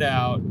tokened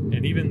out.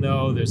 And even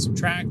though there's some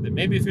track that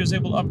maybe if he was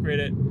able to upgrade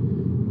it,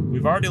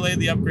 we've already laid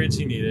the upgrades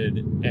he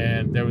needed.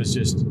 And there was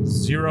just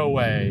zero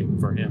way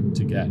for him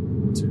to get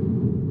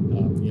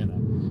to Vienna.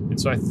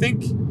 And so I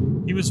think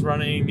he was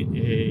running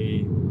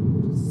a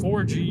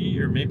 4G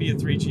or maybe a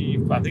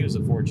 3G. I think it was a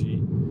 4G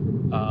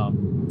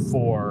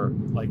for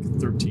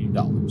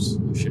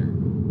 $13 a share.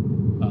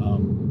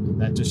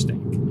 And that just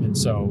stank. And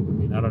so,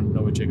 I don't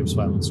know what Jacob's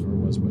final score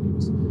was, but he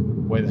was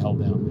way the hell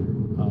down there.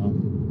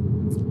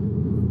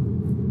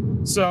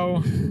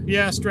 So,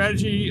 yeah,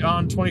 strategy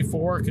on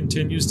 24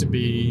 continues to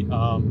be,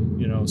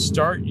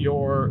 start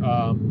your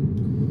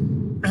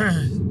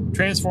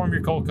transform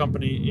your coal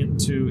company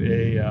into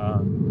a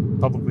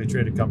publicly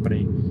traded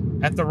company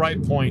at the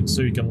right point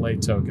so you can lay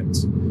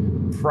tokens.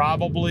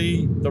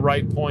 Probably the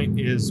right point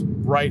is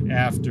right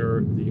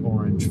after the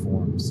orange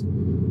forms.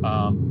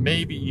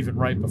 Maybe even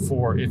right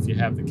before if you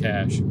have the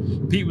cash.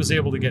 Pete was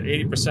able to get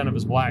 80% of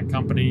his black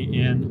company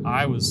in.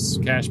 I was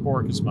cash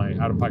poor because my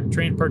out-of-pocket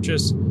train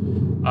purchase.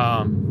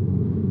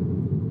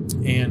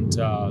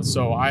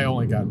 So I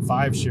only got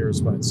 5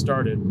 shares when it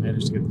started,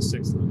 managed to get the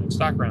 6th in the next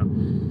stock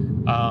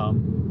round. Yeah.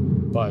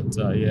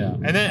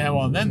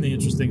 And then the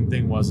interesting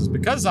thing was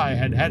because I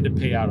had to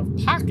pay out of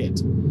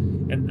pocket,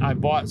 and I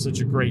bought such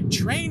a great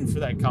train for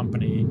that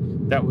company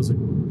that was a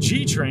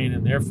G train,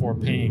 and therefore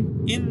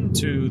paying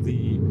into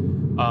the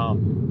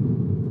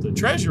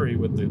treasury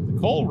with the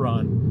coal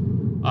run.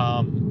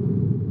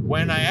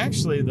 When I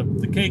actually the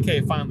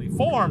KK finally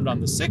formed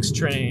on the 6th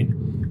train,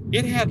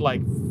 it had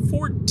like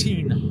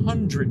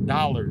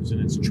 $1,400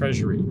 in its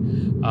treasury.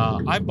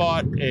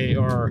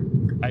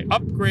 I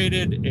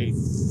upgraded a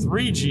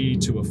 3G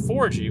to a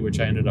 4G, which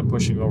I ended up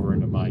pushing over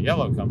into my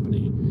yellow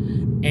company,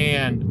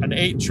 and an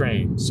 8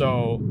 train.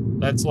 So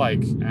that's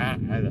like, I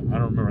don't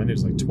remember, I think it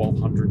was like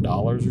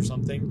 $1,200 or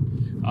something.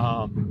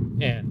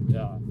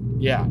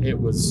 It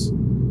was,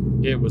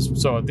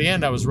 so at the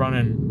end I was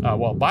running,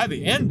 by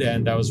the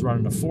end I was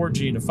running a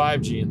 4G and a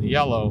 5G in the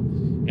yellow,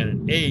 and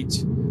an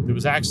 8 that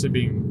was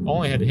actually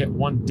only had to hit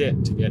 1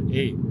 DIT to get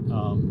 8.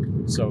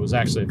 So it was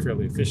actually a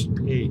fairly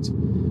efficient 8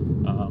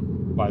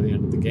 by the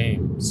end of the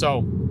game.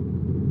 So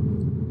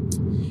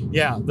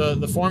yeah,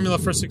 the formula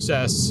for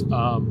success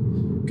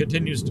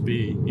continues to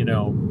be,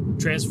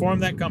 transform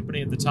that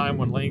company at the time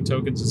when laying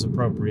tokens is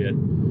appropriate.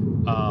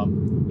 In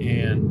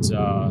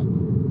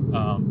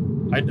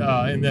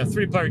the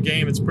 3-player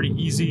game, it's pretty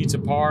easy to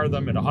par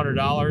them at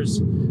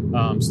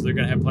 $100. So they're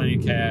going to have plenty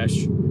of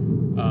cash.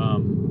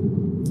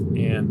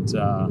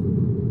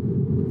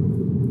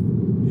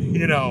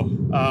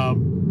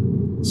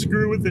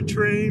 Screw with the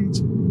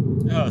trains.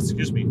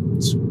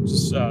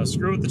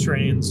 Screw with the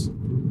trains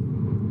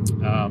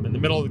in the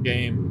middle of the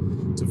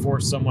game to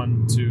force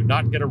someone to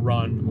not get a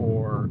run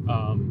or,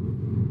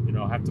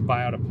 have to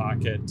buy out of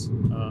pocket.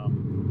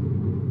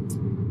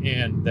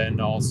 And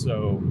then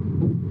also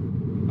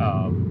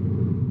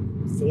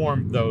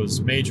form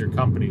those major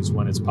companies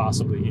when it's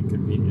possibly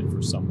inconvenient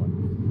for someone.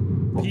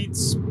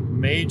 Pete's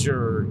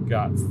major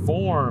got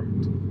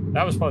formed.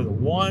 That was probably the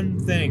one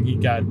thing he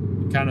got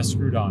kind of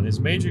screwed on.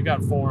 His major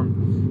got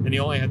formed, and he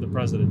only had the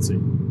presidency.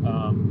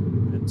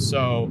 And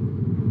so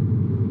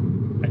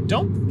I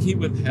don't think he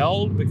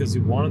withheld because he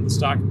wanted the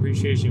stock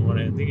appreciation.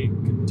 I think he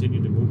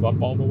continued to move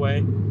up all the way.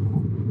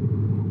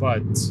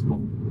 But,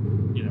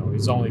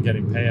 he's only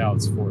getting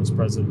payouts for his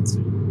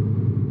presidency.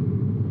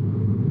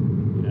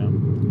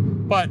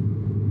 But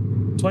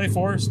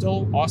 24 is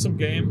still awesome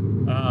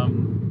game.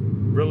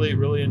 Really,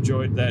 really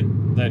enjoyed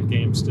that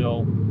game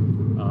still.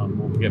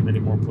 We'll get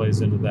many more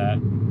plays into that.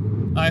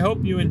 I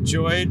hope you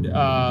enjoyed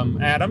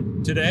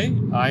Adam today.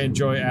 I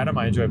enjoy Adam.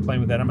 I enjoy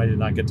playing with Adam. I did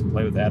not get to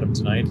play with Adam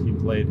tonight. He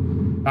played...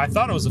 I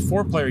thought it was a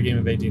 4-player game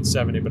of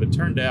 1870, but it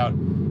turned out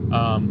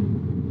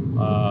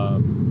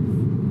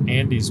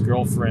Andy's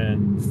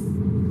girlfriend,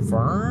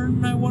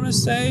 Fern, I want to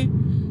say,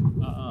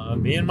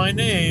 me and my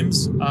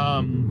names,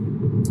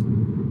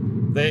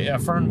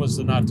 Fern was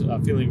not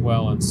feeling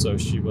well, and so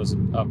she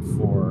wasn't up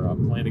for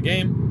playing a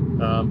game.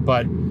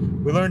 But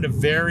we learned a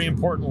very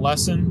important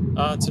lesson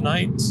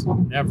tonight.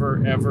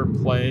 Never, ever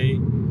play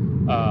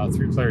a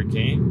 3-player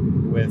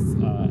game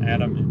with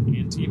Adam and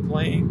Andy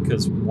playing,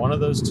 because one of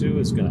those two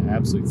is going to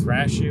absolutely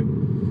thrash you.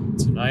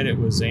 Tonight it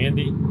was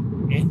Andy.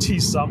 Andy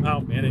somehow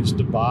managed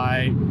to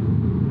buy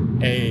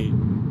a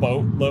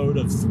boatload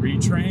of 3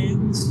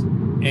 trains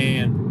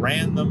and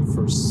ran them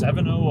for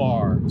 7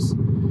 ORs.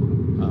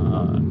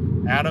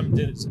 Adam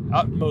did his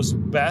utmost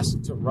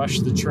best to rush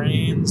the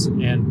trains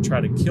and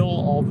try to kill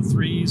all the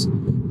 3s,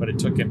 but it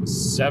took him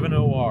 7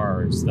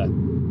 ORs. I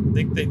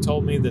think they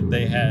told me that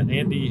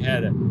Andy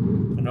had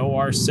an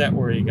OR set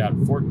where he got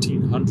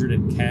 1,400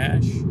 in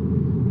cash.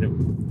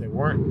 They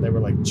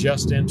were like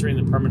just entering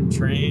the permanent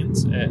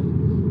trains,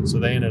 so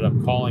they ended up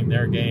calling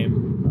their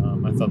game.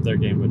 I thought their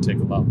game would take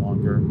a lot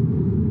longer.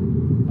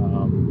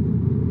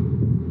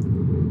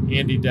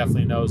 Andy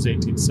definitely knows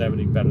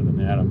 1870 better than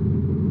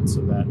Adam,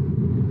 so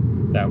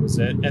that was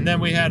it. And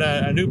then we had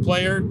a new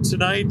player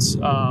tonight, so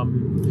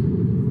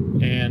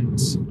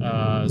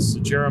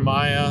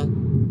Jeremiah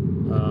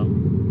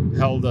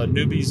held a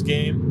newbies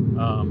game.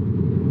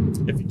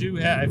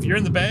 If you're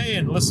in the Bay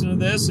and listen to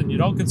this and you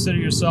don't consider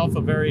yourself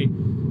a very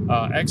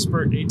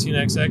expert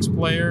 18xx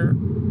player,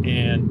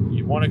 and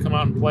you want to come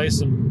out and play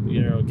some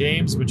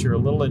games, but you're a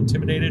little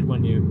intimidated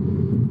when you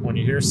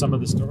hear some of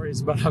the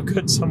stories about how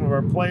good some of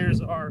our players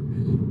are,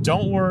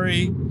 don't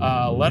worry.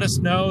 Let us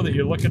know that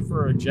you're looking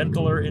for a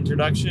gentler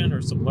introduction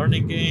or some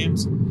learning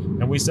games,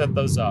 and we set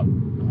those up.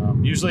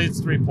 Usually it's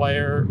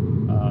 3-player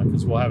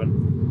because we'll have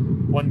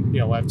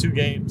we'll have 2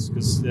 games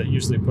because that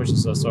usually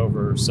pushes us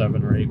over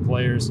 7 or 8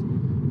 players.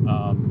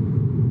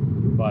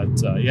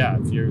 But yeah,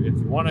 if you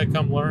want to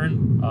come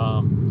learn,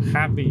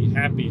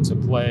 happy to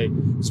play,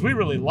 because we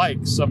really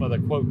like some of the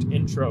quote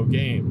intro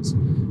games.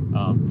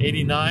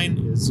 89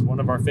 is one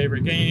of our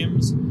favorite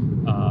games.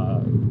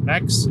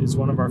 Mechs is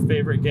one of our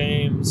favorite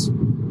games.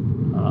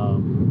 And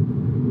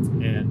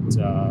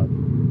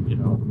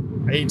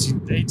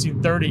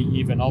 1830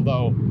 even,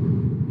 although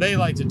they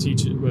like to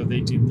teach it with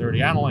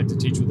 1830. I don't like to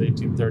teach with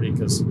 1830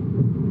 because a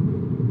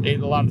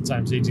lot of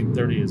times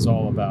 1830 is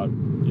all about,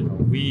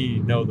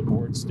 we know the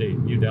board state,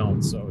 you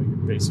don't, so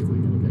you're basically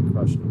going to get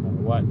crushed no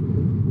matter what.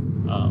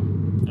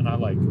 And I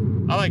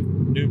like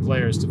new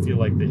players to feel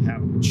like they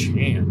have a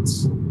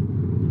chance.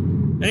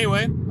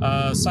 Anyway,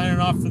 signing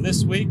off for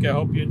this week. I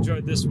hope you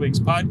enjoyed this week's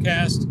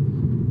podcast.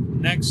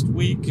 Next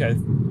week, I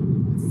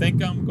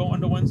think I'm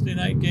going to Wednesday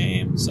night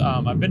games.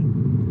 I've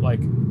been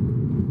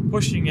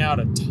pushing out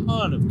a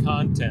ton of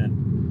content,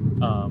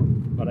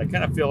 but I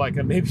kind of feel like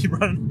I may be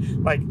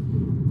running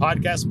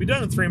podcasts will be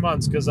done in 3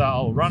 months because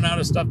I'll run out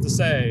of stuff to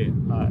say.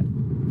 I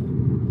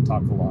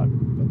talk a lot,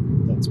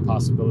 but that's a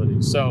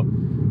possibility. So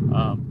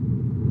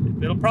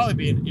it'll probably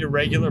be an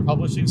irregular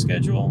publishing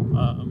schedule.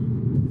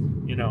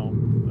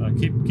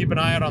 Keep an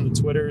eye out on the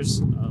Twitters,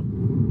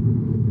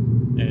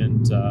 and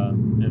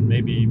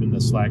maybe even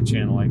the Slack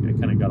channel. I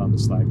kind of got on the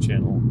Slack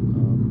channel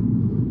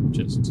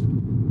just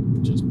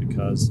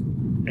because.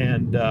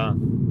 And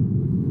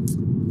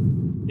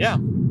yeah,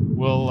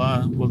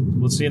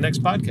 we'll see you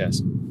next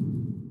podcast.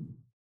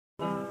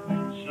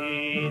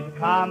 She's a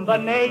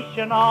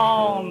combination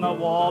on the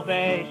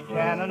Wabash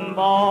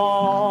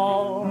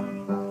Cannonball.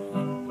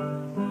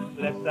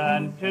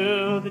 Listen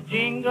to the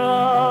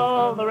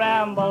jingle, the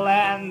ramble,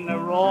 and the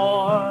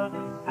roar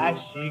as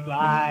she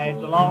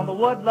glides along the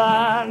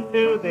woodland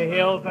to the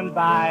hills and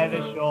by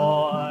the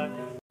shore.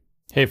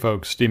 Hey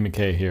folks, Steve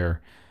McKay here.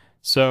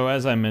 So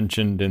as I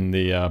mentioned in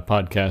the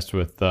podcast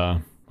with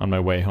on my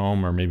way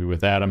home, or maybe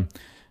with Adam,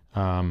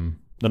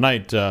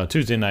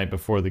 Tuesday night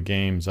before the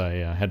games, I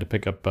had to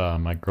pick up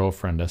my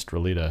girlfriend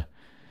Estrelita,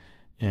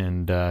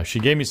 and she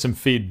gave me some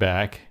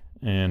feedback,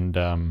 and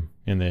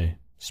in the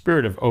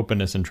spirit of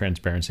openness and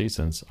transparency,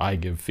 since I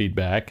give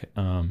feedback,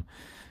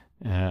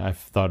 I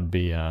thought it'd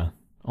be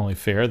only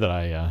fair that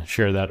I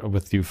share that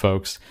with you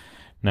folks.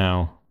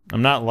 Now,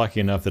 I'm not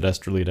lucky enough that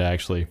Estrelita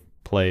actually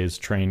plays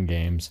train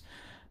games,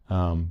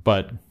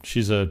 but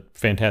she's a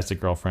fantastic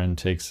girlfriend,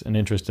 takes an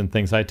interest in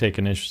things I take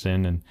an interest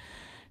in, and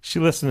she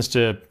listens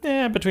to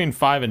between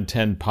 5 and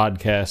 10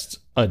 podcasts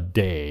a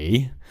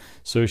day.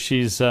 So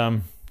she's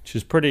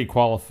pretty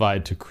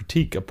qualified to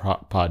critique a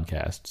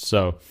podcast.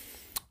 So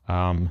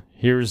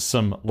here's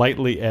some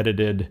lightly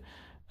edited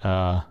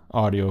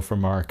audio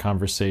from our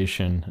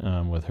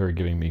conversation with her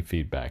giving me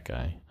feedback.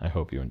 I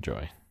hope you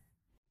enjoy.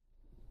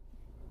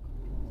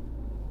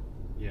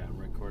 Yeah, I'm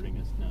recording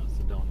us now,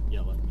 so don't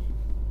yell at me.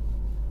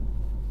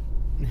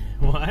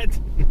 What?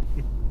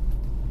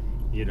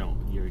 You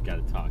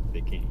gotta talk.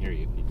 They can't hear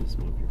you if you just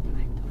move your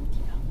mic. Don't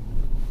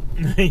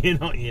yell. You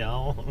don't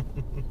yell.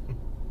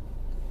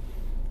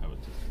 I was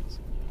just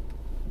teasing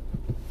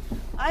you.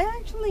 I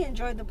actually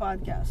enjoyed the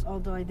podcast,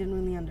 although I didn't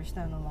really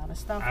understand a lot of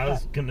stuff. I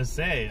was gonna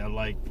say,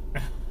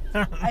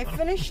 I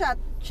finished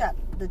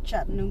the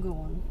Chattanooga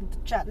one, the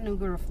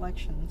Chattanooga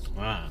Reflections.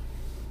 Ah.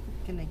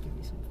 Can I give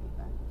you some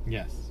feedback?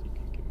 Yes, you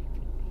can give me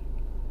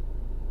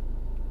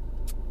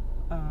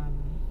feedback.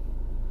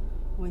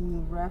 When you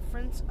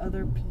reference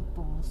other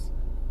people's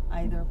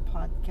either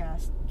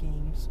podcast,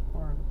 games,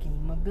 or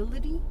game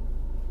ability,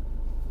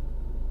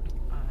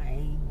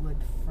 I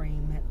would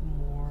frame it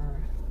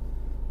more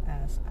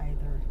as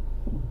either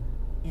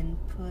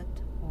input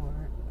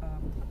or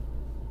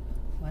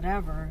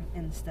whatever,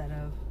 instead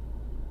of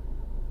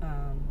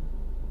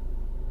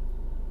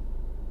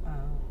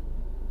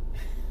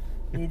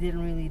they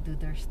didn't really do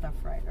their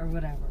stuff right or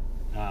whatever.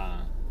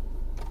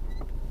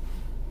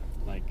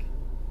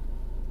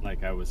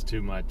 Like I was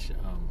too much,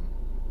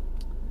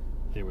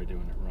 they were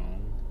doing it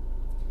wrong.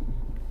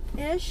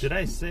 Ish. Did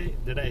I say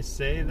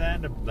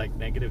that, like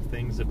negative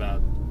things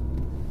about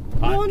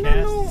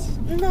podcasts?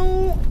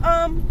 No,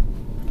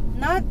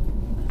 not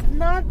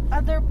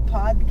other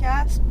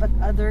podcasts, but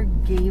other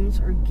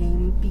games or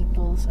game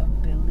people's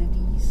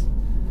abilities,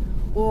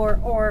 or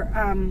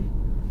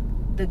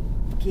the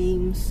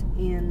games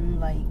in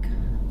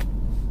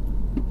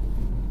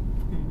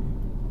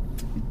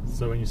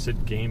So when you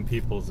said game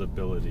people's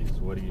abilities,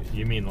 what do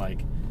you mean,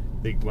 like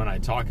when I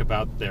talk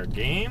about their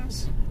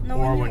games,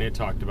 or when you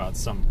talked about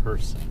some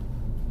person?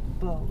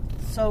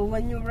 Both. So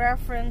when you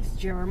reference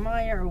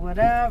Jeremiah or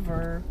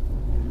whatever,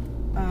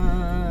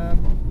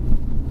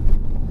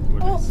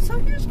 so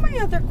here's my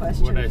other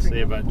question. What did I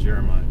say about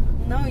Jeremiah?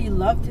 No, you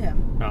loved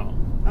him. Oh.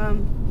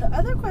 The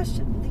other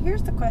question,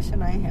 here's the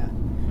question I had.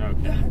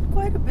 Okay. You had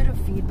quite a bit of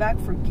feedback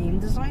for game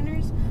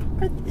designers.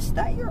 Is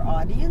that your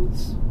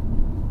audience?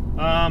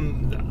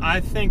 I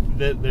think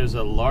that there's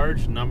a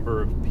large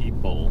number of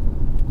people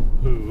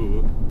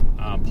who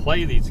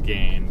play these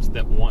games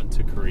that want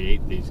to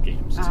create these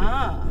games too.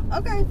 Ah,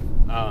 okay.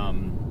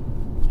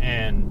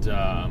 And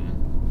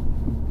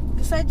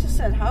Because I just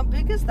said, how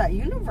big is that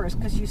universe?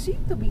 Because you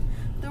seem to be...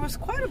 There was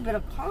quite a bit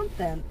of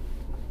content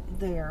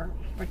there,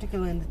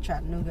 particularly in the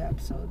Chattanooga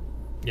episode.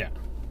 Yeah.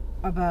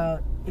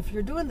 About, if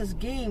you're doing this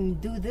game,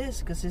 do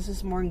this, because this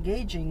is more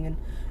engaging.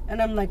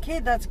 And I'm like, hey,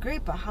 that's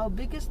great, but how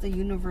big is the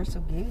universe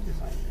of game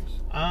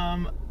designers?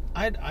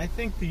 I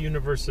think the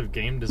universe of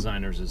game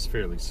designers is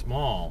fairly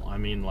small. I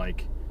mean,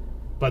 like...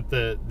 But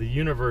the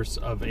universe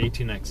of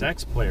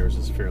 18xx players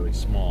is fairly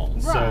small.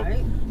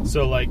 Right.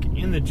 So like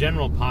in the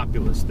general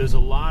populace, there's a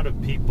lot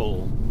of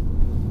people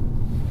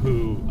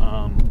who,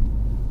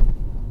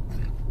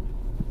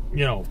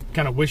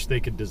 kind of wish they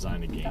could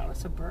design a game. That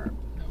was a burp.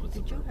 What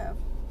did you have?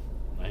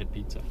 I had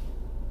pizza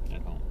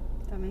at home.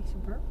 That makes you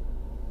burp?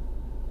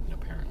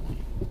 Apparently.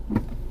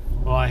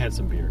 Well, I had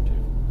some beer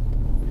too.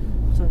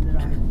 So did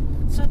I.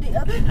 So the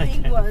other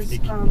thing was,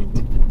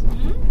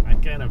 I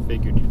kind of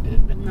figured you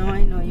did. No,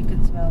 I know, you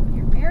can smell it.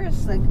 Your beer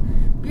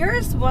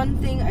is one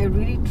thing I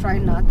really try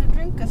not to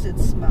drink because it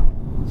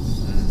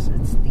smells.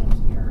 It's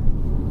stinkier.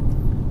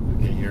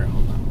 Okay, here,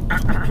 hold on.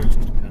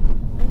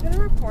 Are you going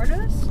to record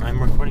us?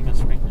 I'm recording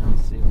us right now.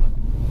 See what?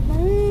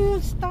 No,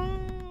 stop.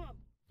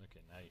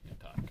 Okay, now you can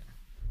talk.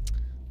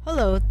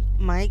 Hello,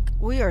 Mike.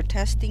 We are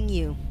testing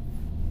you.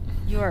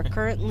 You are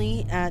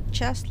currently at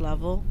chest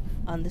level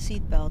on the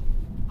seatbelt.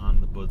 On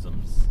the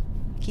bosoms.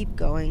 Keep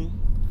going.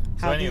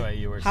 So anyway,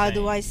 you were how saying...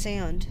 do I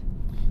sound?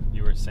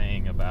 You were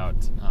saying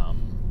about...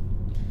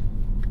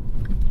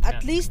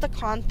 At least the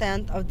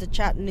content of the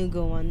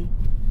Chattanooga one,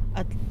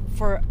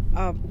 for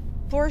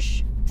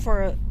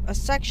a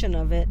section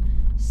of it,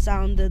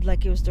 sounded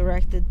like it was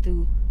directed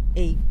to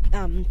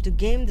to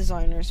game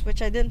designers,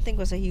 which I didn't think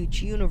was a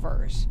huge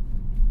universe.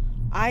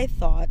 I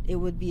thought it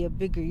would be a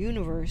bigger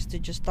universe to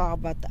just talk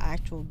about the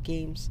actual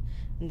games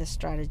and the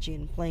strategy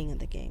and playing of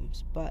the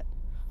games, but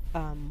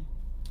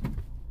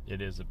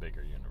it is a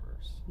bigger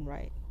universe.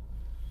 Right.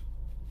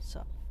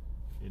 So.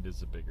 It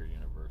is a bigger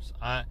universe.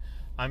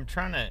 I'm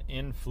trying to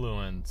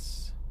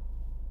influence.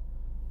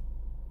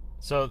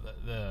 So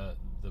the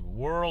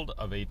world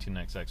of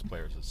 18xx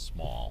players is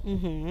small.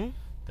 Mm-hmm.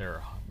 There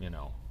are,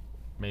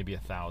 maybe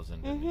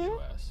 1,000 in the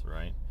U.S.,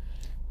 right?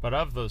 But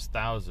of those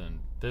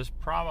 1,000, there's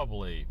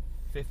probably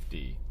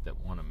 50 that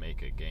want to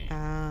make a game.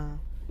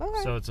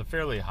 Okay. So it's a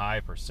fairly high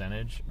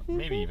percentage,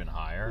 maybe even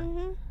higher.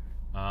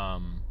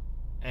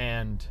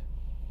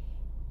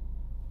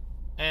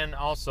 And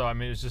also, I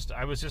mean,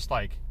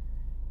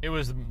 it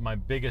was my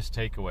biggest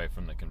takeaway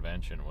from the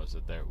convention was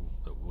that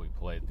we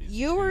played these.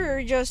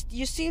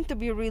 You seem to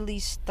be really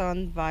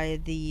stunned by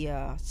the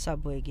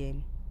Subway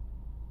game.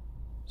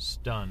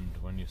 Stunned.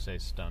 When you say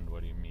stunned,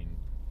 what do you mean?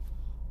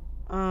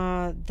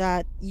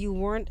 That you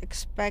weren't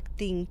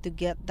expecting to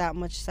get that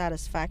much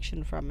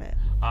satisfaction from it.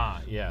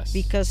 Yes.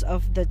 Because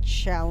of the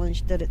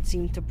challenge that it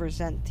seemed to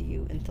present to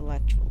you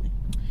intellectually.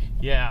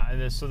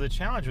 Yeah, so the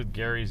challenge with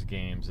Gary's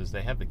games is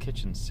they have the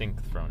kitchen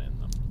sink thrown in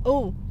them.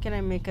 Oh, can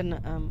I make an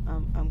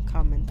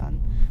comment on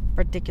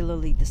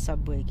particularly the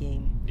Subway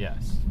game?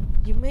 Yes.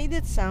 You made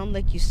it sound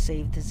like you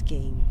saved his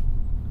game.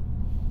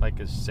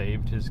 Like it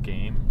saved his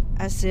game?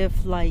 As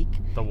if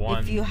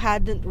if you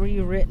hadn't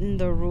rewritten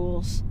the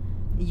rules,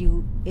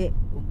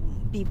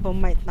 people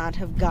might not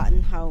have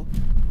gotten how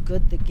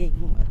good the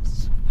game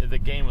was. The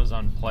game was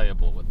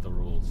unplayable with the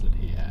rules that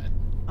he had.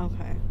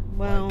 Okay.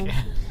 Well,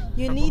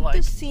 you need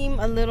to seem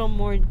a little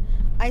more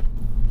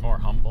more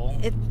humble.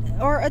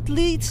 Or at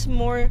least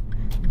more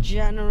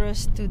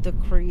generous to the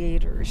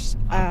creators.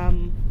 Yeah.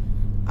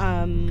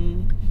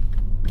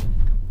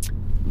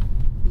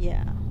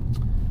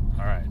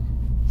 All right.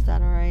 Is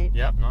that all right?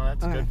 Yep. No,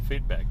 that's good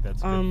feedback.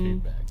 That's good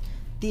feedback.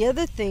 The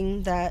other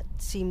thing that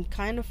seemed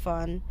kind of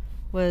fun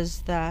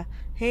was that,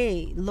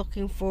 hey,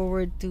 looking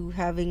forward to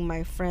having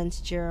my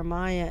friends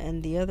Jeremiah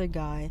and the other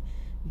guy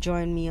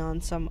join me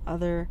on some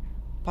other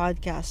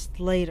podcast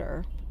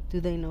later. Do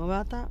they know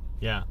about that?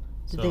 Yeah.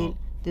 Do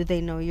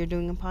they know you're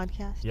doing a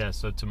podcast? Yeah,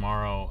 so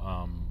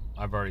tomorrow,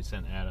 I've already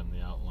sent Adam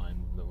the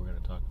outline that we're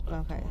going to talk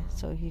about. Okay, tomorrow.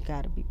 so you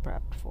got to be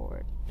prepped for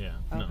it. Yeah,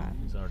 okay. No,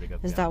 he's already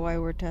got the Is that why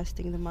we're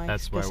testing the mics?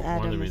 That's why Adam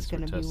one of the is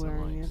reasons going to be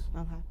wearing it.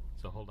 Okay.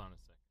 So hold on a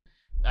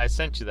second. I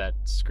sent you that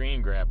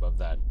screen grab of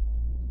that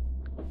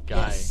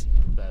guy, yes.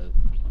 The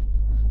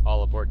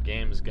All Aboard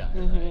Games guy,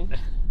 right?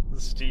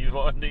 Steve,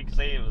 what did he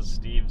say? It was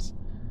Steve's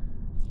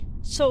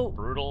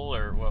brutal,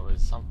 or what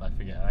was something? I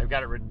forget. I've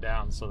got it written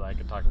down so that I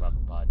can talk about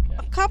the podcast.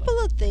 A couple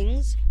of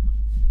things.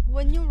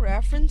 When you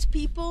reference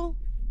people,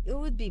 it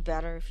would be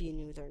better if you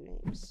knew their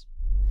names.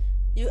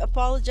 You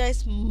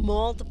apologize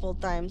multiple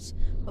times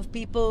of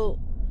people,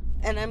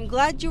 and I'm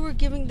glad you were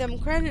giving them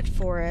credit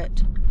for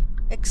it,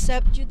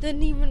 except you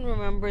didn't even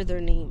remember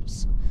their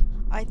names.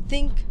 I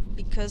think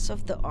because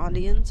of the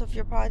audience of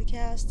your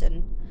podcast,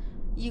 and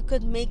you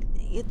could make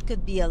it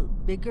could be a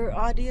bigger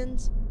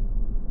audience.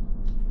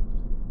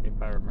 If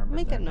I remember,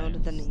 make a note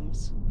of the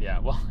names. Yeah,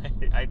 well,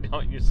 I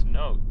don't use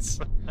notes.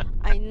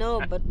 I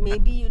know, but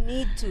maybe you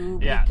need to,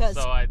 because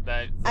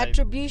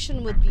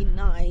attribution would be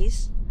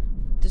nice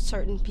to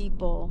certain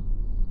people.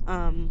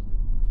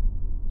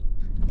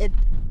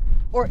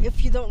 or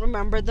if you don't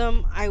remember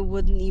them, I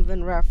wouldn't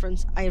even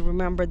reference. I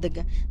remember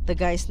the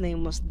guy's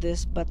name was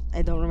this, but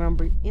I don't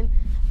remember.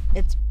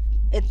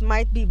 It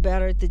might be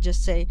better to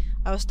just say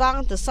I was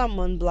talking to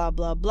someone, blah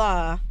blah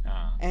blah,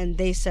 and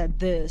they said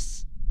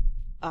this.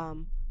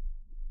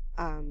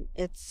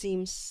 It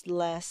seems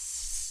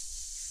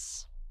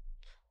less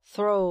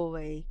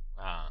throwaway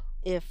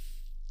if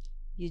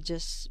you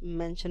just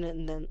mention it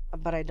and then,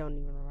 but I don't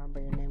even remember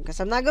your name because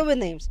I'm not good with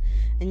names,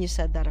 and you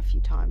said that a few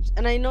times,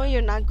 and I know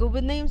you're not good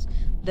with names.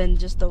 Then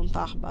just don't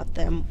talk about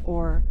them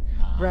or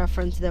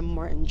reference them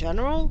more in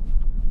general.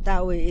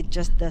 That way it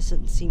just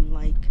doesn't seem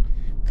like,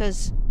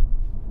 because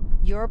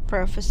you're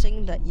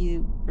prefacing that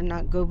you are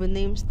not good with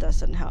names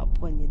doesn't help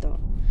when you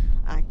don't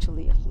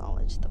actually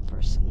acknowledge the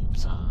person.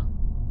 So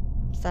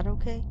is that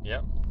okay?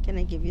 Yep. Can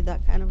I give you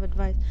that kind of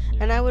advice?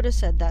 Yeah. And I would have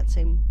said that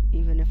same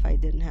even if I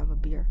didn't have a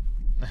beer.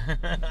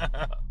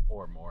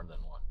 Or more than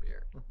one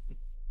beer.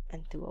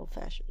 And 2 old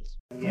fashions.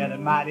 Hear the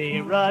mighty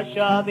rush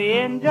of the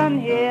engine,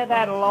 hear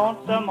that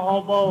lonesome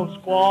hobo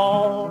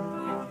squall,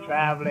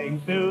 traveling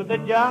through the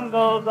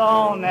jungles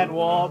on that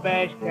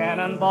Wabash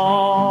cannonball.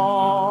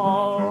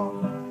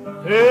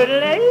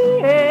 Oodle-ee,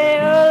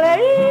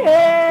 oodle-ee,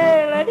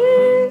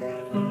 oodle-ee,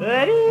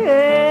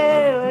 oodle-ee.